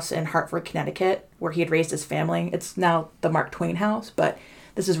stately house in Hartford, Connecticut, where he had raised his family. It's now the Mark Twain house, but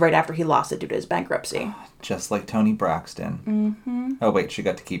this is right after he lost it due to his bankruptcy. Just like Toni Braxton. Mm-hmm. Oh, wait, she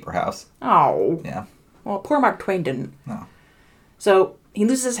got to keep her house. Oh. Yeah. Well, poor Mark Twain didn't. No. So, he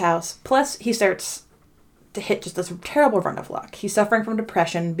loses his house. Plus, he starts to hit just this terrible run of luck. He's suffering from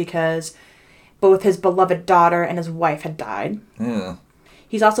depression because both his beloved daughter and his wife had died. Yeah.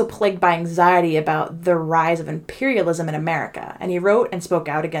 He's also plagued by anxiety about the rise of imperialism in America, and he wrote and spoke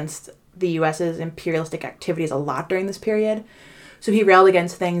out against the U.S.'s imperialistic activities a lot during this period. So he railed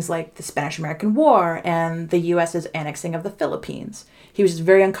against things like the Spanish-American War and the U.S.'s annexing of the Philippines. He was just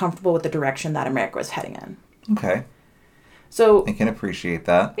very uncomfortable with the direction that America was heading in. Okay. So I can appreciate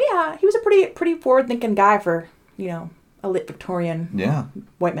that. yeah, he was a pretty forward-thinking guy for, a late Victorian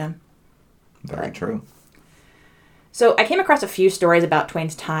white man. Very true. So I came across a few stories about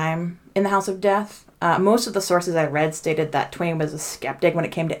Twain's time in the House of Death. Most of the sources I read stated that Twain was a skeptic when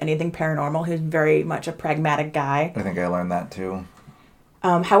it came to anything paranormal. He was very much a pragmatic guy. I think I learned that too.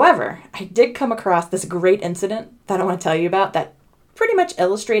 However, I did come across this great incident that I want to tell you about that pretty much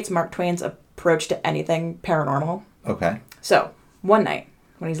illustrates Mark Twain's approach to anything paranormal. Okay. So, one night,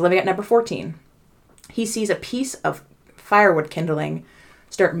 when he's living at number 14, he sees a piece of firewood kindling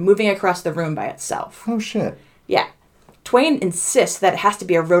start moving across the room by itself. Oh, shit. Yeah. Twain insists that it has to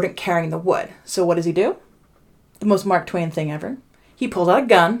be a rodent carrying the wood. So what does he do? The most Mark Twain thing ever. He pulls out a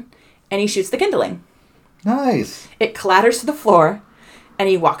gun, and he shoots the kindling. Nice. It clatters to the floor, and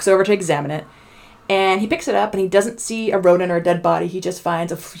he walks over to examine it. And he picks it up, and he doesn't see a rodent or a dead body. He just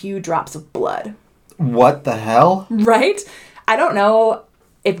finds a few drops of blood. What the hell? Right? I don't know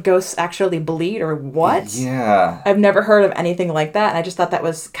if ghosts actually bleed or what. Yeah. I've never heard of anything like that, and I just thought that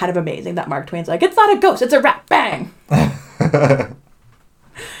was kind of amazing that Mark Twain's like, it's not a ghost, it's a rat, bang!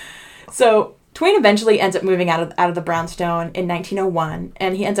 So, Twain eventually ends up moving out of the brownstone in 1901,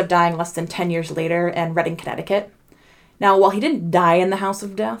 and he ends up dying less than 10 years later in Redding, Connecticut. Now, while he didn't die in the House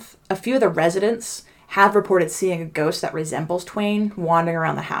of Death, a few of the residents have reported seeing a ghost that resembles Twain wandering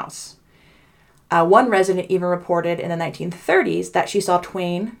around the house. One resident even reported in the 1930s that she saw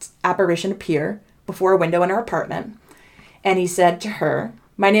Twain's apparition appear before a window in her apartment. And he said to her,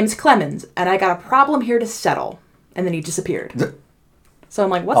 "My name's Clemens, and I got a problem here to settle." And then he disappeared. So I'm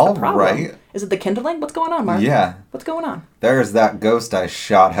like, what's the problem? Right. Is it the kindling? What's going on, Mark? Yeah. What's going on? There's that ghost I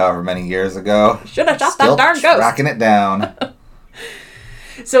shot however many years ago. Should have shot Still that darn ghost. tracking it down.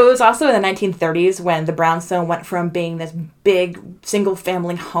 So it was also in the 1930s when the brownstone went from being this big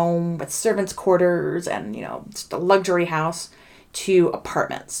single-family home with servants' quarters and, just a luxury house to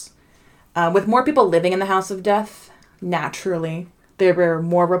apartments. With more people living in the House of Death, naturally, there were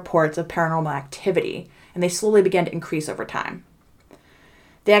more reports of paranormal activity, and they slowly began to increase over time.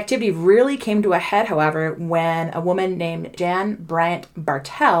 The activity really came to a head, however, when a woman named Jan Bryant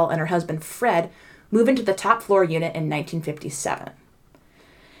Bartell and her husband Fred moved into the top floor unit in 1957.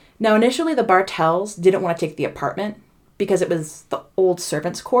 Now, initially, the Bartells didn't want to take the apartment because it was the old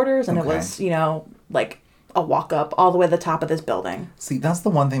servants' quarters, and It was, like a walk-up all the way to the top of this building. See, that's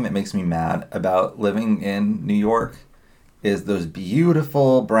the one thing that makes me mad about living in New York is those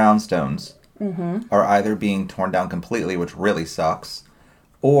beautiful brownstones are either being torn down completely, which really sucks,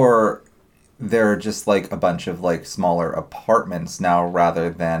 or they're just like a bunch of like smaller apartments now rather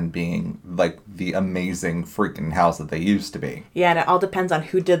than being like the amazing freaking house that they used to be. Yeah, and it all depends on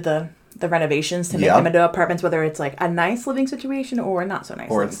who did the renovations to make them into apartments, whether it's like a nice living situation or not so nice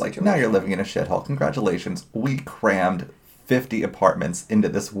or it's like, now you're living in a shithole. Congratulations. We crammed 50 apartments into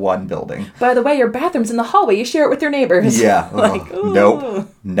this one building. By the way, your bathroom's in the hallway. You share it with your neighbors. Yeah. Nope.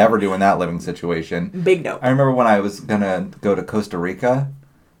 Never doing that living situation. Big nope. I remember when I was going to go to Costa Rica,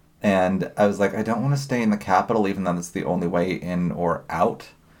 and I was like, I don't want to stay in the capital, even though that's the only way in or out.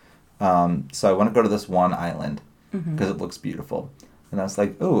 So I want to go to this one island because it looks beautiful. And I was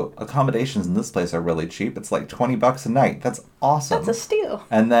like, oh, accommodations in this place are really cheap. It's like $20 a night. That's awesome. That's a steal.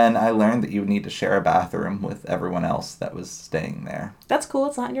 And then I learned that you would need to share a bathroom with everyone else that was staying there. That's cool.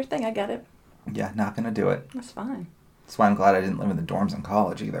 It's not your thing. I get it. Yeah, not going to do it. That's fine. That's why I'm glad I didn't live in the dorms in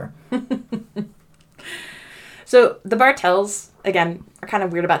college either. So the Bartells, again, are kind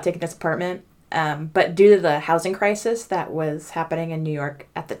of weird about taking this apartment. But due to the housing crisis that was happening in New York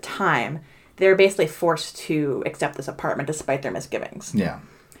at the time, they were basically forced to accept this apartment despite their misgivings. Yeah.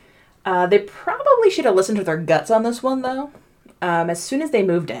 They probably should have listened to their guts on this one, though. As soon as they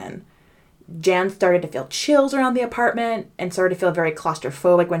moved in, Jan started to feel chills around the apartment and started to feel very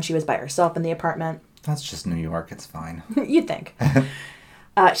claustrophobic when she was by herself in the apartment. That's just New York. It's fine. You'd think.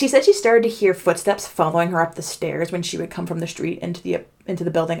 She said she started to hear footsteps following her up the stairs when she would come from the street into the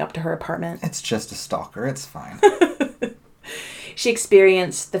building up to her apartment. It's just a stalker. It's fine. She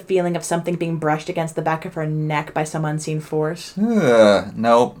experienced the feeling of something being brushed against the back of her neck by some unseen force.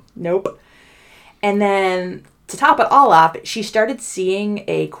 Nope. Nope. And then, to top it all off, she started seeing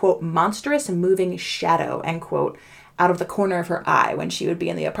a, quote, monstrous moving shadow, end quote, out of the corner of her eye when she would be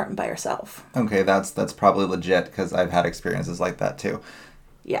in the apartment by herself. Okay, that's probably legit because I've had experiences like that too.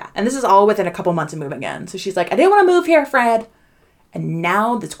 Yeah, and this is all within a couple months of moving in. So she's like, I didn't want to move here, Fred. And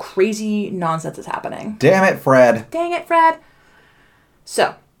now this crazy nonsense is happening. Damn it, Fred. Dang it, Fred.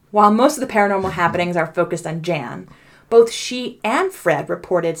 So, while most of the paranormal happenings are focused on Jan, both she and Fred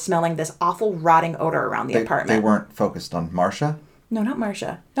reported smelling this awful rotting odor around the apartment. They weren't focused on Marcia? No, not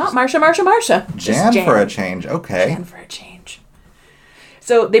Marcia. Not Marcia. Jan for a change. Okay. Jan for a change.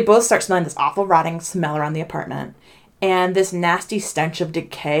 So they both start smelling this awful rotting smell around the apartment. And this nasty stench of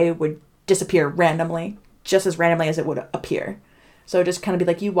decay would disappear randomly, just as randomly as it would appear. So just kind of be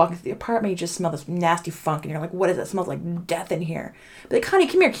like, you walk into the apartment, you just smell this nasty funk, and you're like, what is it? It smells like death in here. Be like, honey,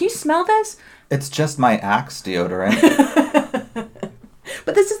 come here. Can you smell this? It's just my Axe deodorant.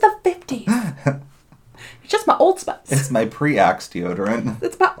 But this is the 50s. It's just my Old Spice. It's my pre-Axe deodorant.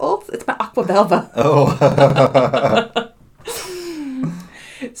 It's my Aqua Velva. Oh.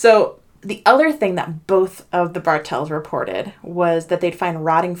 So the other thing that both of the Bartels reported was that they'd find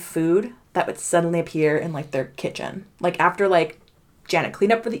rotting food that would suddenly appear in like their kitchen. Like after like Janet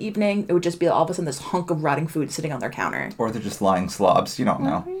cleaned up for the evening, it would just be all of a sudden this hunk of rotting food sitting on their counter. Or they're just lying slobs. You don't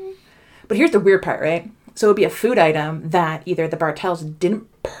know. Mm-hmm. But here's the weird part, right? So it would be a food item that either the Bartels didn't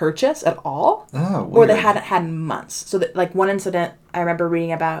purchase at all, or they hadn't had in months. So that, like, one incident I remember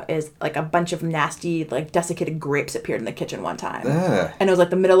reading about is like a bunch of nasty, like, desiccated grapes appeared in the kitchen one time. Ugh. And it was like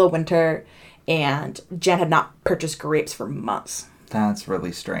the middle of winter, and Jen had not purchased grapes for months. That's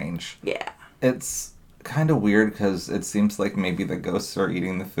really strange. Yeah. It's kind of weird because it seems like maybe the ghosts are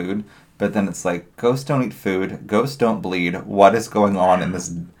eating the food, but then it's like, ghosts don't eat food, ghosts don't bleed. What is going on in this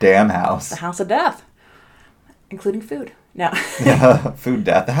damn house? The house of death. Including food. No. Yeah, food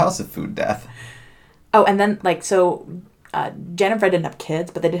death. The house of food death. Oh, and then, like, so Jen and Fred didn't have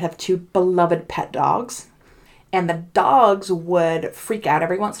kids, but they did have two beloved pet dogs. And the dogs would freak out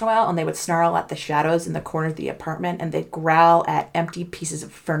every once in a while, and they would snarl at the shadows in the corner of the apartment, and they'd growl at empty pieces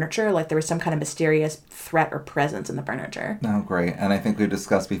of furniture, like there was some kind of mysterious threat or presence in the furniture. Oh, great. And I think we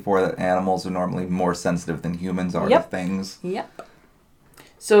discussed before that animals are normally more sensitive than humans are to things. Yep.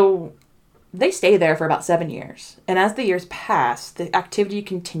 So they stay there for about 7 years. And as the years pass, the activity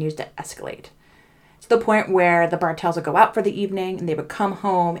continues to escalate. To the point where the Bartels would go out for the evening and they would come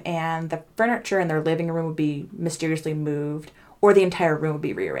home and the furniture in their living room would be mysteriously moved or the entire room would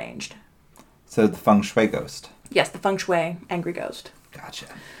be rearranged. So the feng shui ghost. Yes, the feng shui angry ghost. Gotcha.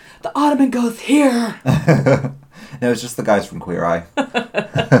 The ottoman ghost here! No, it's just the guys from Queer Eye.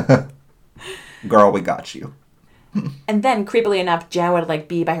 Girl, we got you. And then, creepily enough, Jan would like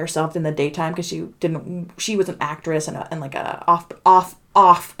be by herself in the daytime because she was an actress and like a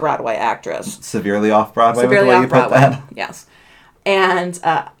off Broadway actress. Severely off Broadway. Severely with the way off you put Broadway. that. Yes, and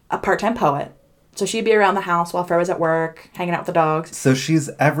a part-time poet. So she'd be around the house while Fred was at work, hanging out with the dogs. So she's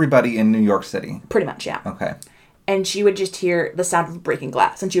everybody in New York City. Pretty much, yeah. Okay. And she would just hear the sound of breaking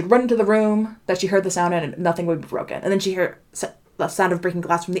glass, and she would run into the room that she heard the sound in, and nothing would be broken. And then she heard the sound of breaking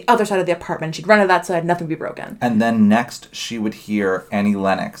glass from the other side of the apartment. She'd run to that side, nothing would be broken. And then next, she would hear Annie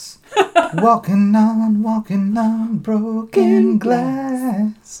Lennox. Walking on broken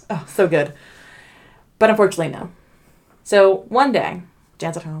glass. Oh, so good. But unfortunately, no. So one day,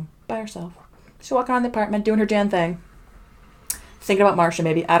 Jan's at home by herself. She's walking around the apartment, doing her Jan thing. Thinking about Marcia,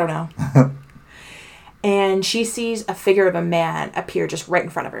 maybe. I don't know. And she sees a figure of a man appear just right in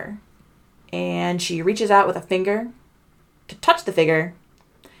front of her. And she reaches out with a finger to touch the figure,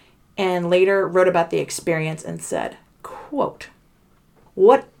 and later wrote about the experience and said, quote,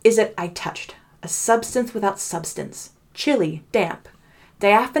 "What is it I touched? A substance without substance, chilly, damp,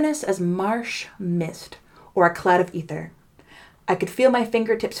 diaphanous as marsh mist or a cloud of ether. I could feel my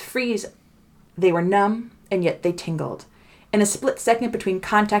fingertips freeze. They were numb, and yet they tingled. In a split second between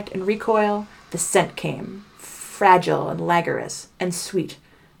contact and recoil, the scent came, fragile and languorous and sweet,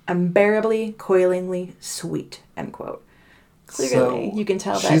 unbearably, coilingly sweet," end quote. Clearly, you can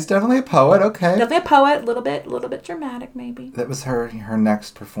tell that she's definitely a poet. Okay, definitely a poet. A little bit dramatic, maybe. That was her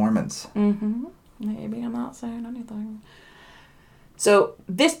next performance. Mm-hmm. Maybe I'm not saying anything. So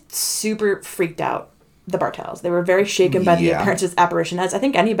this super freaked out the Bartels. They were very shaken by the appearance of this apparition, as I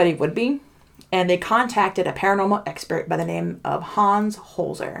think anybody would be, and they contacted a paranormal expert by the name of Hans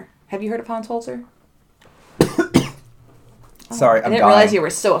Holzer. Have you heard of Hans Holzer? Sorry, I'm I didn't dying. realize you were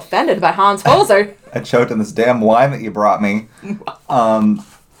so offended by Hans Holzer. I choked on this damn wine that you brought me.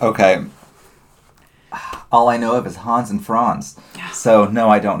 Okay. All I know of is Hans and Franz. So, no,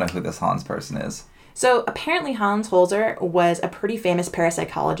 I don't know who this Hans person is. So, apparently Hans Holzer was a pretty famous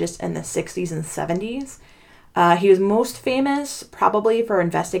parapsychologist in the 60s and 70s. He was most famous probably for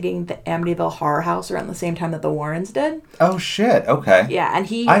investigating the Amityville Horror House around the same time that the Warrens did. Oh, shit. Okay. Yeah, and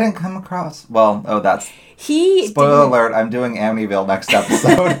he... I didn't come across... Well, that's... He... Spoiler alert, I'm doing Amityville next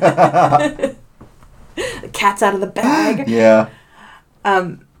episode. The cat's out of the bag. Yeah.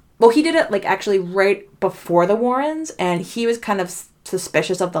 Well, he did it, like, actually right before the Warrens, and he was kind of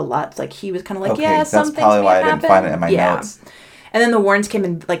suspicious of the Lutz. Like, he was kind of like, Okay, yeah, that's probably why I didn't find it in my notes. And then the Warrens came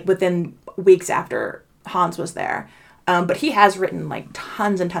in, like, within weeks after Hans was there. But he has written, like,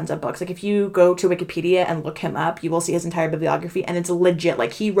 tons and tons of books. Like, if you go to Wikipedia and look him up, you will see his entire bibliography, and it's legit.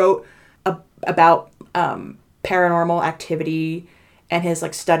 Like, he wrote about paranormal activity and his,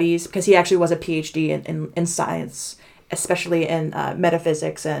 like, studies, because he actually was a PhD in science, especially in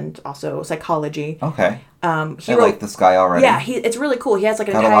metaphysics and also psychology. Okay. He I wrote, like this guy already. Yeah, it's really cool. He has, like,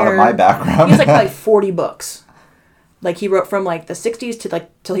 an Got entire... a lot of my background. He has, like, probably 40 books. Like, he wrote from, like, the 60s to, like,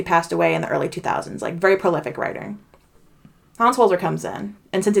 till he passed away in the early 2000s. Like, very prolific writer. Hans Holzer comes in,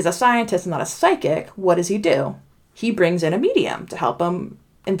 and since he's a scientist and not a psychic, what does he do? He brings in a medium to help him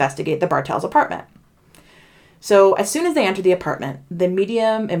investigate the Bartels' apartment. So, as soon as they enter the apartment, the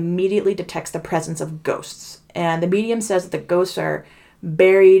medium immediately detects the presence of ghosts. And the medium says that the ghosts are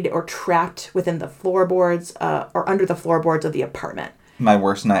buried or trapped within the floorboards, or under the floorboards of the apartment. My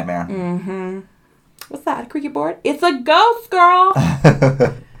worst nightmare. Mm-hmm. What's that, a creaky board? It's a ghost, girl!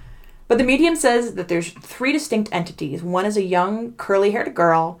 But the medium says that there's 3 distinct entities. One is a young, curly-haired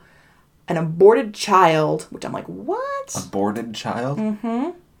girl, an aborted child, which I'm like, what? Aborted child? Mm-hmm.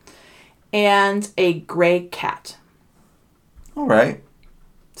 And a gray cat. All right.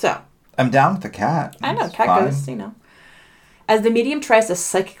 So. I'm down with the cat. I know, It's cat fine. ghosts, you know. As the medium tries to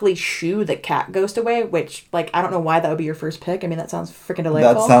psychically shoo the cat ghost away, which, like, I don't know why that would be your first pick. I mean, that sounds freaking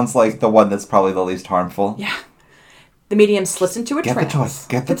delightful. That sounds like the one that's probably the least harmful. Yeah. The medium slips into a trance.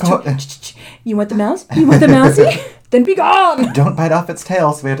 Get the toy. You want the mouse? You want the mousey? Then be gone! Don't bite off its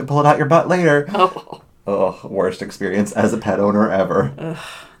tail, so we have to pull it out your butt later. Oh. Ugh, worst experience as a pet owner ever.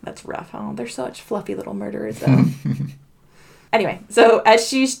 Ugh, that's rough. Oh, they're such fluffy little murderers, though. Anyway, so as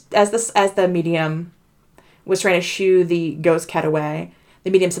the medium was trying to shoo the ghost cat away, the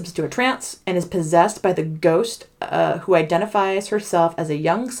medium slips into a trance and is possessed by the ghost, who identifies herself as a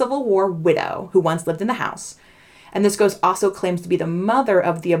young Civil War widow who once lived in the house. And this ghost also claims to be the mother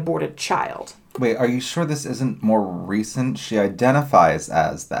of the aborted child. Wait, are you sure this isn't more recent? She identifies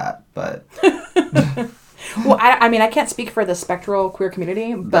as that, but... Well, I mean, I can't speak for the spectral queer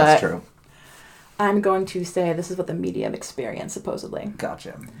community, but... That's true. I'm going to say this is what the medium experienced, supposedly.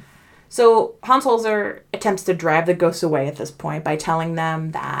 Gotcha. So Hans Holzer attempts to drive the ghosts away at this point by telling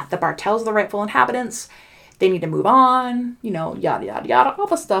them that the Bartels are the rightful inhabitants, they need to move on, yada, yada, yada, all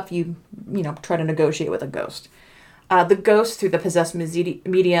the stuff you try to negotiate with a ghost. The ghost, through the possessed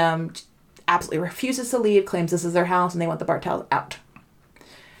medium, absolutely refuses to leave, claims this is their house, and they want the Bartels out.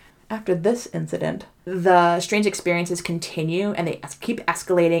 After this incident, the strange experiences continue, and they keep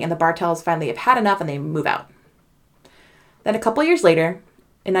escalating, and the Bartels finally have had enough, and they move out. Then a couple years later,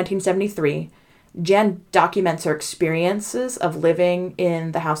 in 1973, Jan documents her experiences of living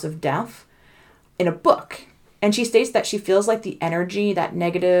in the House of Death in a book. And she states that she feels like the energy, that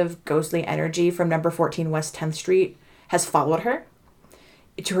negative, ghostly energy from number 14 West 10th Street has followed her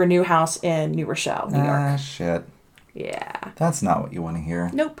to her new house in New Rochelle, New York. Ah, shit. Yeah. That's not what you want to hear.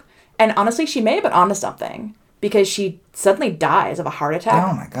 Nope. And honestly, she may have been onto something, because she suddenly dies of a heart attack.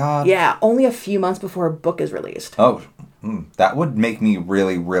 Oh my god. Yeah, only a few months before her book is released. Oh, that would make me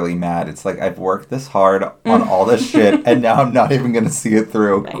really, really mad. It's like, I've worked this hard on all this shit, and now I'm not even going to see it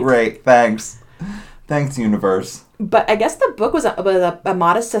through. Right. Great, thanks. Thanks, universe. But I guess the book was a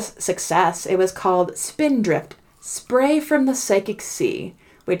modest success. It was called Spindrift, Spray from the Psychic Sea,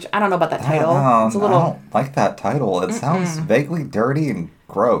 which I don't know about that title. It's a little... I don't like that title. It sounds vaguely dirty and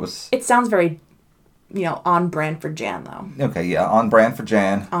gross. It sounds very, on brand for Jan, though. Okay, yeah, on brand for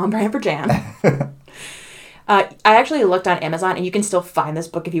Jan. On brand for Jan. I actually looked on Amazon, and you can still find this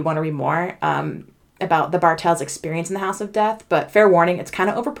book if you want to read more about the Bartels' experience in the House of Death. But fair warning, it's kind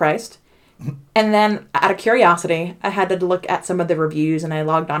of overpriced. And then, out of curiosity, I had to look at some of the reviews, and I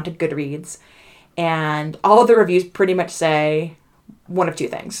logged on to Goodreads. And all of the reviews pretty much say one of two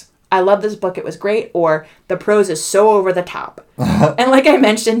things. I love this book, it was great, or the prose is so over the top. And like I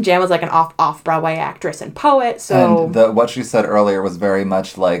mentioned, Jan was like an off-Broadway actress and poet, so... And what she said earlier was very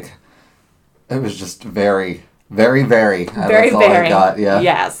much like... It was just very, very, very. Very, that's all very. I got, yeah.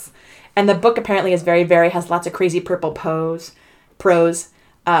 Yes. And the book apparently is very, very, has lots of crazy purple prose.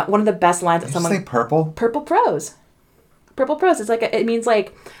 One of the best lines that someone... Did you say purple? Purple prose. Purple prose. It's like, it means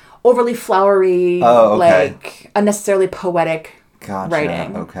like overly flowery, Oh, okay. like unnecessarily poetic Gotcha.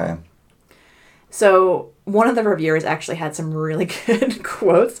 writing. Okay. So one of the reviewers actually had some really good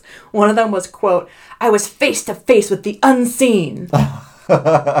quotes. One of them was, quote, "I was face to face with the unseen."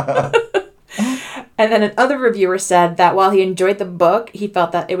 And then another reviewer said that while he enjoyed the book, he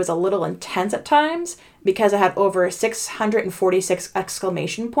felt that it was a little intense at times because it had over 646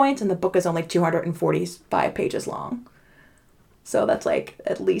 exclamation points and the book is only 245 pages long. So that's like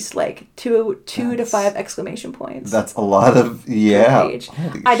at least like two to 5 exclamation points. That's a lot of, yeah. Page.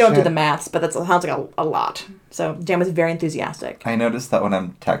 I don't do the maths, but that sounds like a lot. So Jan was very enthusiastic. I noticed that when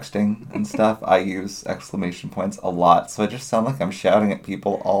I'm texting and stuff, I use exclamation points a lot. So I just sound like I'm shouting at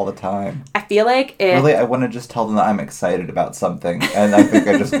people all the time. I feel like Really, I want to just tell them that I'm excited about something, and I think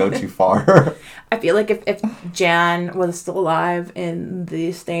I just go too far. I feel like if Jan was still alive in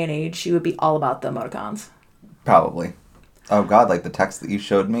this day and age, she would be all about the emoticons. Probably. Oh God, like the text that you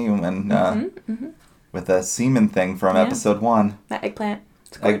showed me when with the semen thing from episode 1. That eggplant.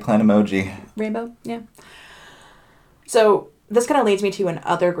 Eggplant emoji. Rainbow, yeah. So this kind of leads me to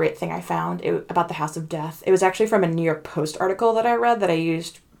another great thing I found about the House of Death. It was actually from a New York Post article that I read that I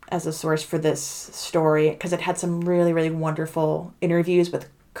used as a source for this story because it had some really, really wonderful interviews with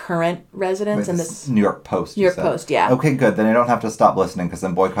current residents in this New York Post. New York Post, yeah. Okay, good. Then I don't have to stop listening because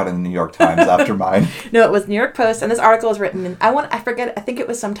I'm boycotting the New York Times after mine. No, it was New York Post, and this article was written in I think it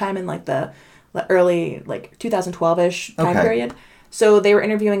was sometime in like the early like 2012-ish time period. So they were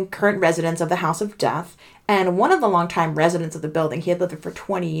interviewing current residents of the House of Death, and one of the longtime residents of the building, he had lived there for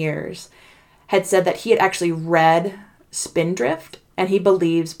 20 years, had said that he had actually read Spindrift, and he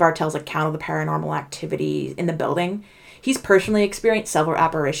believes Bartell's account of the paranormal activity in the building. He's personally experienced several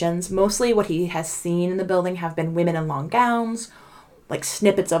apparitions. Mostly what he has seen in the building have been women in long gowns, like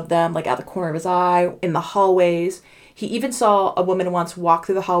snippets of them, like out the corner of his eye, in the hallways. He even saw a woman once walk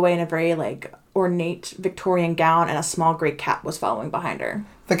through the hallway in a very, like, ornate Victorian gown, and a small gray cat was following behind her.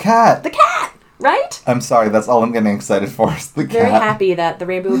 The cat! The cat! Right? I'm sorry, that's all I'm getting excited for is the cat. Very happy that the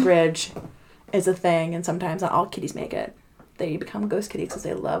Rainbow Bridge is a thing, and sometimes not all kitties make it. They become ghost kitties because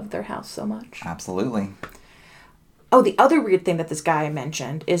they love their house so much. Absolutely. Oh, the other weird thing that this guy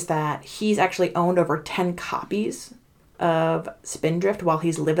mentioned is that he's actually owned over 10 copies of Spindrift while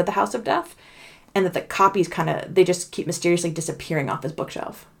he's lived at the House of Death, and that the copies they just keep mysteriously disappearing off his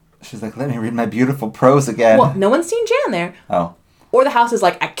bookshelf. She's like, let me read my beautiful prose again. Well, no one's seen Jan there. Oh. Or the house is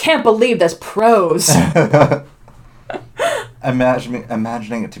like, I can't believe this prose.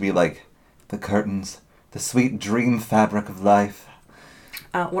 Imagining it to be like the curtains, the sweet dream fabric of life.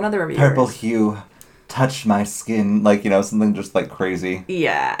 One of the reviewers. Purple hue. Touch my skin, like, something just like crazy.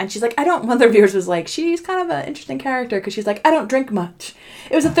 Yeah, and she's like, one of the reviewers was like, she's kind of an interesting character because she's like, I don't drink much.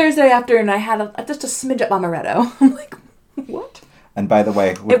 It was a Thursday afternoon and I had just a smidge of amaretto. I'm like, what? And by the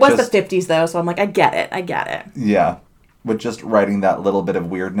way, it was the 50s though, so I'm like, I get it. Yeah. With just writing that little bit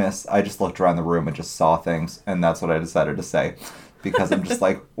of weirdness, I just looked around the room and just saw things, and that's what I decided to say. Because I'm just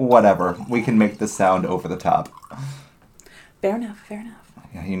like, whatever, we can make this sound over the top. Fair enough.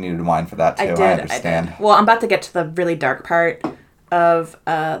 Yeah, you needed wine for that too. I understand. did. Well, I'm about to get to the really dark part of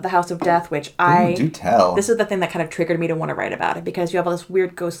the House of Death, which do tell. This is the thing that kind of triggered me to want to write about it because you have all this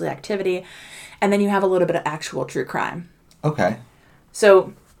weird ghostly activity, and then you have a little bit of actual true crime. Okay.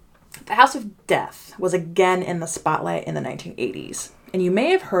 So, the House of Death was again in the spotlight in the 1980s, and you may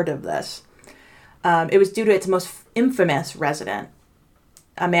have heard of this. It was due to its most infamous resident,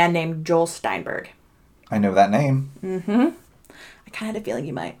 a man named Joel Steinberg. I know that name. Mm-hmm. I kind of had a feeling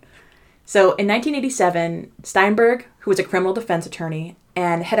you might. So in 1987, Steinberg, who was a criminal defense attorney,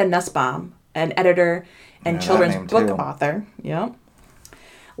 and Hedda Nussbaum, an editor and children's book author,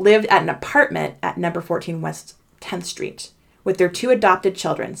 lived at an apartment at number 14 West 10th Street with their 2 adopted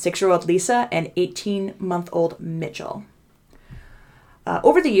children, 6-year-old Lisa and 18-month-old Mitchell.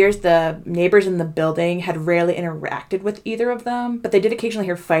 Over the years, the neighbors in the building had rarely interacted with either of them, but they did occasionally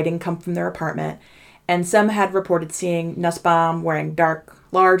hear fighting come from their apartment, and some had reported seeing Nussbaum wearing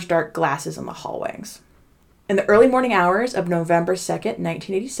large dark glasses in the hallways. In the early morning hours of November 2nd,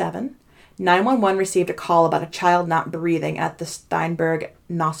 1987, 911 received a call about a child not breathing at the Steinberg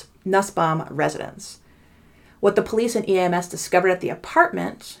Nussbaum residence. What the police and EMS discovered at the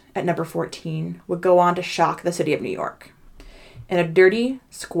apartment at number 14 would go on to shock the city of New York. In a dirty,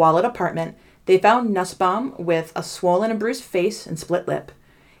 squalid apartment, they found Nussbaum with a swollen and bruised face and split lip,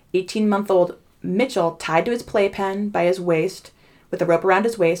 18-month-old Mitchell tied to his playpen by his waist, with a rope around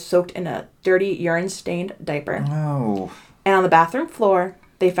his waist, soaked in a dirty, urine-stained diaper. Oh. And on the bathroom floor,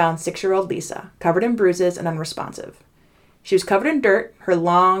 they found 6-year-old Lisa, covered in bruises and unresponsive. She was covered in dirt, her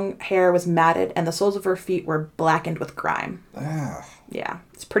long hair was matted, and the soles of her feet were blackened with grime. Ugh. Yeah,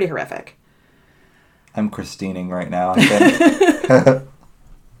 it's pretty horrific. I'm Christining right now, I think.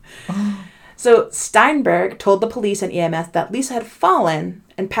 So Steinberg told the police and EMS that Lisa had fallen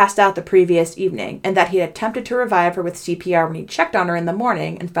and passed out the previous evening, and that he had attempted to revive her with CPR when he checked on her in the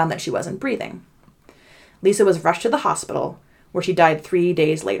morning and found that she wasn't breathing. Lisa was rushed to the hospital, where she died 3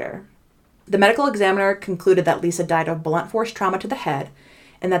 days later. The medical examiner concluded that Lisa died of blunt force trauma to the head,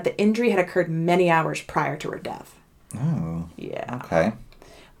 and that the injury had occurred many hours prior to her death. Oh. Yeah. Okay.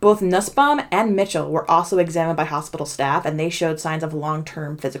 Both Nussbaum and Mitchell were also examined by hospital staff, and they showed signs of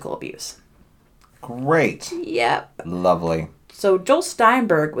long-term physical abuse. Great. Yep. Lovely. So Joel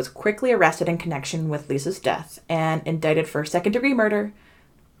Steinberg was quickly arrested in connection with Lisa's death and indicted for second-degree murder,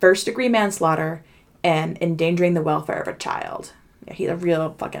 first-degree manslaughter, and endangering the welfare of a child. Yeah, he's a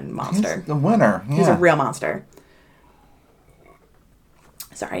real fucking monster. He's the winner. Yeah. He's a real monster.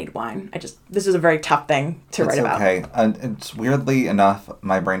 Sorry, I need wine. This is a very tough thing to write about. It's okay. And it's weirdly enough,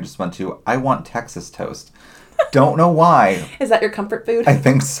 my brain just went to, I want Texas toast. Don't know why. Is that your comfort food? I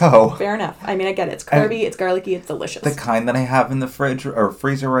think so. Fair enough. I mean, I get it. It's carby, it's garlicky, it's delicious. The kind that I have in the fridge or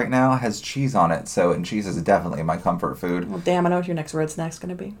freezer right now has cheese on it, and cheese is definitely my comfort food. Well, damn, I know what your next road snack's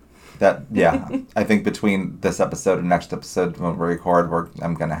going to be. Yeah. I think between this episode and next episode when we record,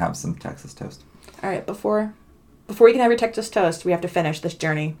 I'm going to have some Texas toast. All right, before you can have your Texas toast, we have to finish this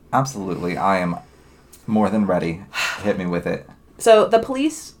journey. Absolutely. I am more than ready. Hit me with it. So the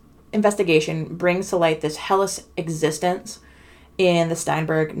police investigation brings to light this hellish existence in the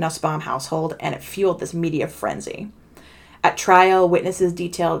Steinberg-Nussbaum household, and it fueled this media frenzy. At trial, witnesses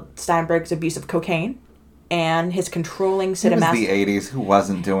detailed Steinberg's abuse of cocaine and his controlling It was the 80s. Who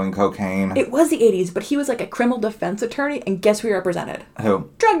wasn't doing cocaine? It was the 80s, but he was like a criminal defense attorney, and guess who he represented? Who?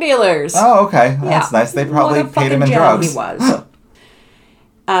 Drug dealers. Oh, okay. That's nice. They probably paid him in drugs. He was.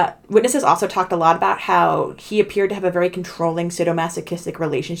 Witnesses also talked a lot about how he appeared to have a very controlling sadomasochistic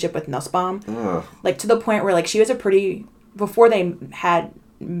relationship with Nussbaum. Ugh. Like, to the point where, like, she was before they had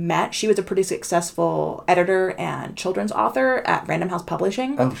met, she was a pretty successful editor and children's author at Random House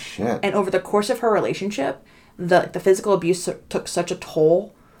Publishing. Oh, shit. And over the course of her relationship, the physical abuse took such a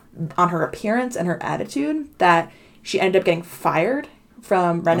toll on her appearance and her attitude that she ended up getting fired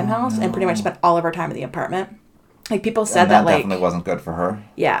from Random House and pretty much spent all of her time in the apartment. Like, people said that like... definitely wasn't good for her.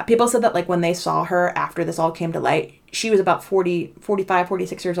 Yeah, people said that, like, when they saw her after this all came to light, she was about 45,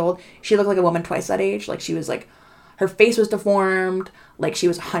 46 years old. She looked like a woman twice that age. Like, she was, like... Her face was deformed. Like, she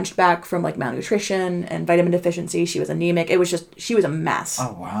was hunched back from, like, malnutrition and vitamin deficiency. She was anemic. It was just... She was a mess.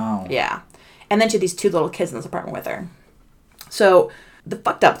 Oh, wow. Yeah. And then she had these 2 little kids in this apartment with her. So, the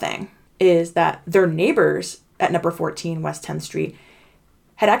fucked up thing is that their neighbors at number 14 West 10th Street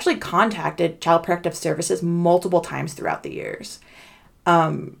had actually contacted Child Protective Services multiple times throughout the years.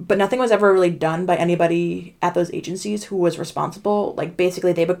 But nothing was ever really done by anybody at those agencies who was responsible. Like,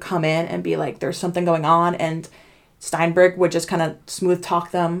 basically, they would come in and be like, there's something going on, and Steinberg would just kind of smooth talk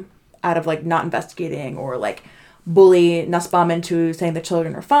them out of, like, not investigating, or, like, bully Nussbaum into saying the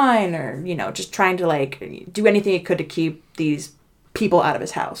children are fine, or, you know, just trying to, like, do anything he could to keep these people out of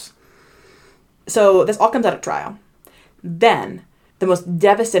his house. So this all comes out at trial. Then the most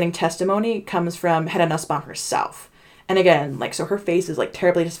devastating testimony comes from Hedda Nussbaum herself. And again, like, so her face is, like,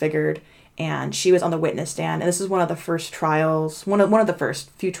 terribly disfigured, and she was on the witness stand. And this is one of the first trials, one of the first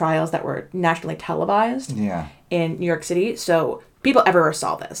few trials that were nationally televised in New York City. So people everywhere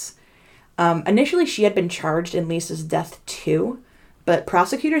saw this. Initially, she had been charged in Lisa's death too, but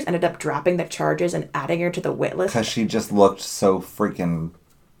prosecutors ended up dropping the charges and adding her to the wit list. Because she just looked so freaking...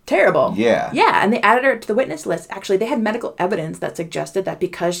 terrible. Yeah. Yeah, and they added her to the witness list. Actually, they had medical evidence that suggested that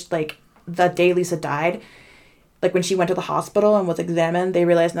because, like, the day Lisa died, like, when she went to the hospital and was examined, they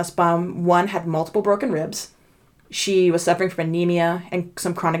realized Nussbaum, 1, had multiple broken ribs. She was suffering from anemia and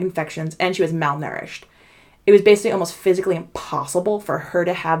some chronic infections, and she was malnourished. It was basically almost physically impossible for her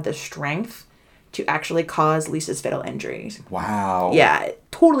to have the strength to actually cause Lisa's fatal injuries. Wow. Yeah,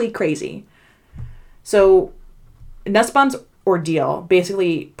 totally crazy. So, Nussbaum's ordeal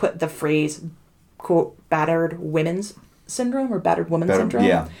basically put the phrase, quote, battered women's syndrome or battered woman syndrome.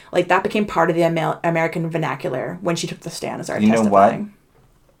 Yeah. Like, that became part of the American vernacular when she took the stand and started testifying. You know what?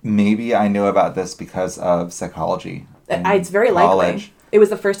 Maybe I knew about this because of psychology. It's very likely. It was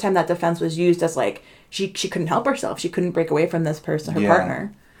the first time that defense was used as, like, she couldn't help herself. She couldn't break away from this person, her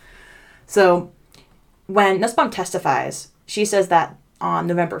partner. So, when Nussbaum testifies, she says that on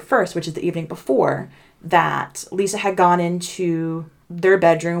November 1st, which is the evening before, that Lisa had gone into their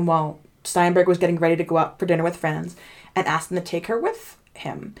bedroom while Steinberg was getting ready to go out for dinner with friends and asked them to take her with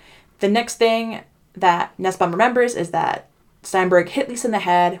him. The next thing that Nussbaum remembers is that Steinberg hit Lisa in the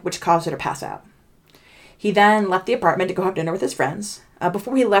head, which caused her to pass out. He then left the apartment to go have dinner with his friends.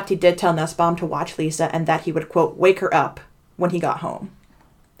 Before he left, he did tell Nussbaum to watch Lisa and that he would, quote, wake her up when he got home.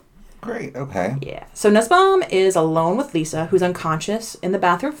 Great. Okay. Yeah. So Nussbaum is alone with Lisa, who's unconscious in the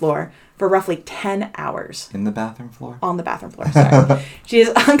bathroom floor for roughly 10 hours. In the bathroom floor? On the bathroom floor, sorry. She is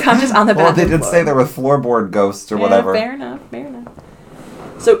unconscious on the bathroom floor. Well, they did say there were floorboard ghosts or whatever. Fair enough.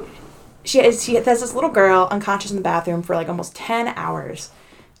 So she has this little girl unconscious in the bathroom for like almost 10 hours.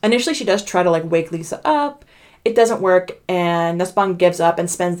 Initially, she does try to like wake Lisa up. It doesn't work, and Nussbaum gives up and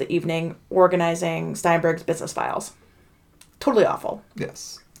spends the evening organizing Steinberg's business files. Totally awful.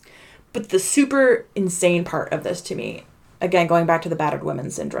 Yes. But the super insane part of this to me, again, going back to the battered women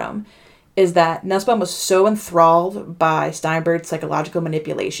syndrome, is that Nussbaum was so enthralled by Steinberg's psychological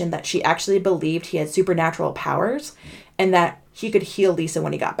manipulation that she actually believed he had supernatural powers and that he could heal Lisa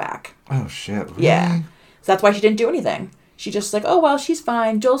when he got back. Oh, shit. Really? Yeah. So that's why she didn't do anything. She just like, oh, well, she's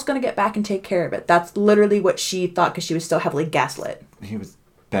fine. Joel's going to get back and take care of it. That's literally what she thought because she was still heavily gaslit. He was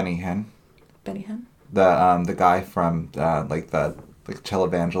Benny Hinn. Benny Hinn? The guy from the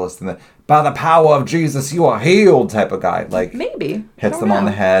televangelist and by the power of Jesus you are healed type of guy. Like maybe hits them on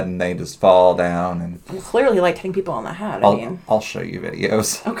the head and they just fall down and well, clearly he liked hitting people on the head. I'll show you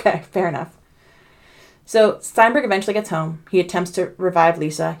videos. Okay, fair enough. So Steinberg eventually gets home. He attempts to revive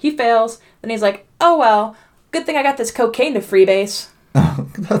Lisa. He fails. Then he's like, oh well, good thing I got this cocaine to freebase.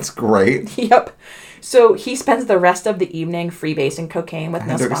 That's great. Yep. So he spends the rest of the evening freebasing cocaine with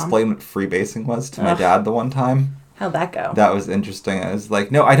Nussbaum. I had to explain what freebasing was to my dad the one time. How'd that go? That was interesting. I was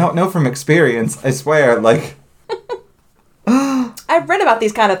like, no, I don't know from experience. I swear, like... I've read about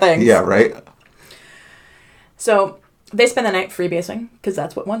these kind of things. Yeah, right? So they spend the night freebasing, because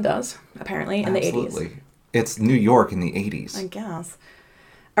that's what one does, apparently, in the 80s. Absolutely. It's New York in the 80s. I guess.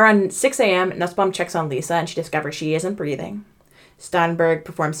 Around 6 a.m., Nussbaum checks on Lisa, and she discovers she isn't breathing. Steinberg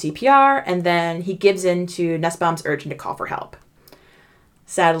performs CPR, and then he gives in to Nussbaum's urging to call for help.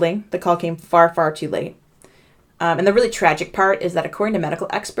 Sadly, the call came far, far too late. And the really tragic part is that according to medical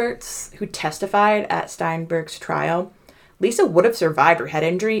experts who testified at Steinberg's trial, Lisa would have survived her head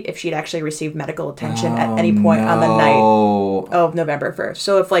injury if she'd actually received medical attention at any point on the night of November 1st.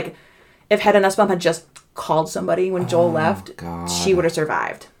 So if Hedda Nussbaum had just called somebody when Joel left, she would have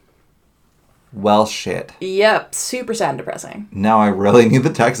survived. Well, shit. Yep, super sad and depressing. Now I really need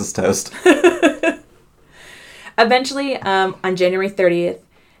the Texas toast. Eventually, on January 30th,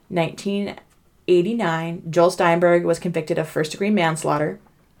 1989, Joel Steinberg was convicted of first-degree manslaughter.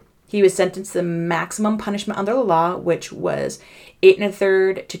 He was sentenced to the maximum punishment under the law, which was 8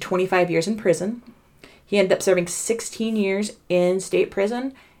 1/3 to 25 years in prison. He ended up serving 16 years in state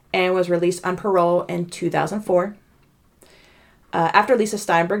prison and was released on parole in 2004. After Lisa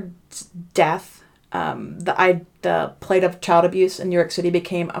Steinberg's death, the plight of child abuse in New York City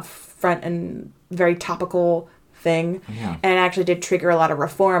became a front and very topical thing, and it actually did trigger a lot of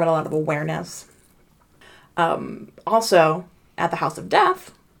reform and a lot of awareness. Also, at the House of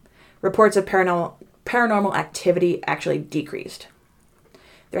Death, reports of paranormal activity actually decreased.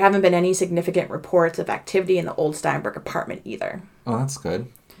 There haven't been any significant reports of activity in the old Steinberg apartment either. Oh, that's good.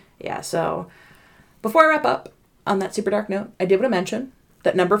 Yeah, so before I wrap up, on that super dark note, I did want to mention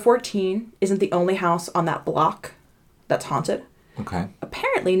that number 14 isn't the only house on that block that's haunted. Okay.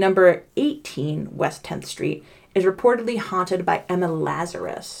 Apparently, number 18 West 10th Street is reportedly haunted by Emma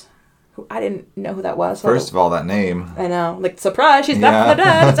Lazarus, who I didn't know who that was. First of all, that name. I know. Like, surprise, she's back from the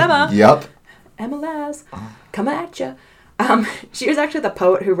dead. It's Emma. Yep. Emma Laz. Coming at ya. She was actually the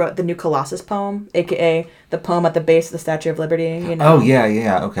poet who wrote the New Colossus poem, a.k.a. the poem at the base of the Statue of Liberty, you know? Oh,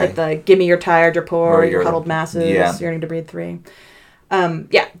 yeah, okay. Like the give me your tired, your poor, your huddled masses, yearning to breathe free.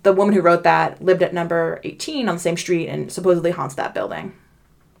 The woman who wrote that lived at number 18 on the same street and supposedly haunts that building.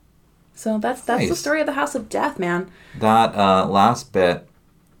 So that's nice. The story of the House of Death, man. That last bit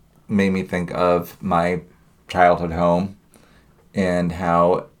made me think of my childhood home and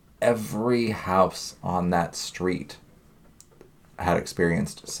how every house on that street had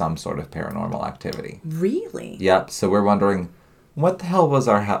experienced some sort of paranormal activity. Really? Yep. So we're wondering, what the hell was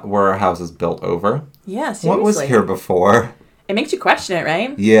were our houses built over? Yeah, seriously. What was here before? It makes you question it,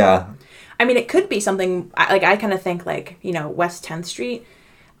 right? Yeah. I mean, it could be something, I kind of think, West 10th Street.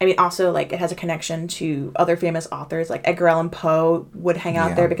 I mean, also, it has a connection to other famous authors. Like, Edgar Allan Poe would hang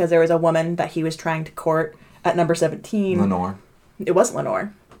out there because there was a woman that he was trying to court at number 17. Lenore. It wasn't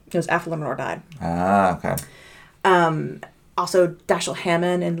Lenore. It was after Lenore died. Ah, okay. Also, Dashiell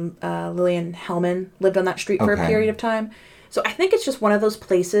Hammond and Lillian Hellman lived on that street for a period of time. So I think it's just one of those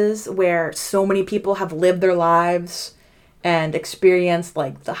places where so many people have lived their lives and experienced,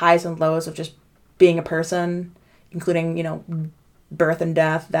 the highs and lows of just being a person, including, birth and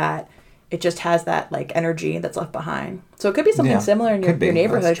death, that it just has that, energy that's left behind. So it could be something similar in your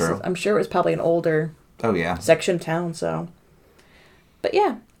neighborhood. I'm sure it was probably an older section of town, so... But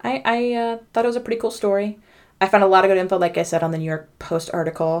yeah, I thought it was a pretty cool story. I found a lot of good info, like I said, on the New York Post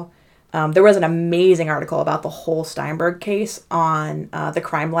article. There was an amazing article about the whole Steinberg case on the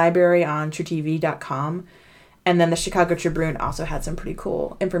Crime Library on TrueTV.com. And then the Chicago Tribune also had some pretty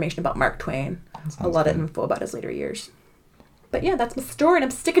cool information about Mark Twain. A lot of info about his later years. But yeah, that's my story, and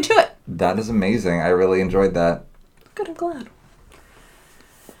I'm sticking to it. That is amazing. I really enjoyed that. Good, I'm glad.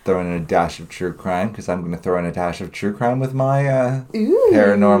 Throwing in a dash of true crime, because I'm going to throw in a dash of true crime with my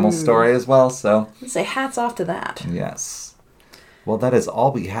paranormal story as well. So I'd say hats off to that. Yes. Well, that is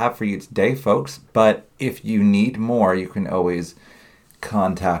all we have for you today, folks. But if you need more, you can always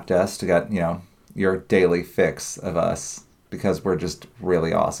contact us to get, your daily fix of us, because we're just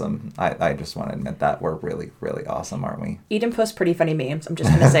really awesome. I just want to admit that we're really, really awesome, aren't we? Eden posts pretty funny memes. I'm just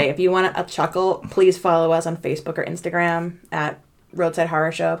going to say, if you want a chuckle, please follow us on Facebook or Instagram at Roadside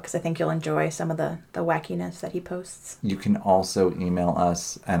Horror Show, because I think you'll enjoy some of the wackiness that he posts. You can also email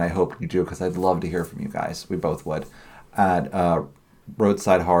us, and I hope you do, because I'd love to hear from you guys. We both would. At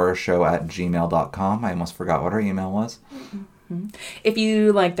roadsidehorrorshow@gmail.com. I almost forgot what our email was. Mm-hmm. If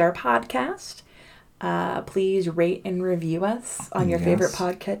you liked our podcast, please rate and review us on your favorite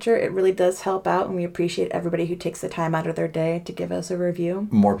podcatcher. It really does help out, and we appreciate everybody who takes the time out of their day to give us a review.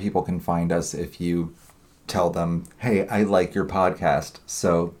 More people can find us if you tell them, hey, I like your podcast,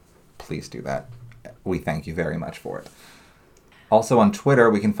 so please do that. We thank you very much for it. Also on Twitter,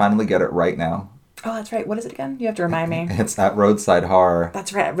 we can finally get it right now. Oh, that's right. What is it again? You have to remind me. It's at Roadside Horror.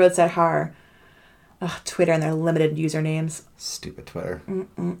 That's right, at Roadside Horror. Ugh, Twitter and their limited usernames. Stupid Twitter.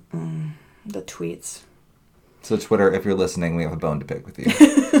 The tweets. So Twitter, if you're listening, we have a bone to pick with you.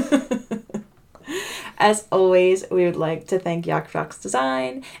 As always, we would like to thank Yakrox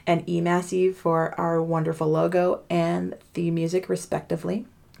Design and eMassey for our wonderful logo and theme music, respectively.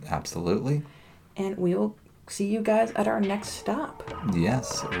 Absolutely. And we will see you guys at our next stop.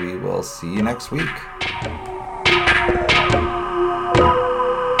 Yes, we will see you next week.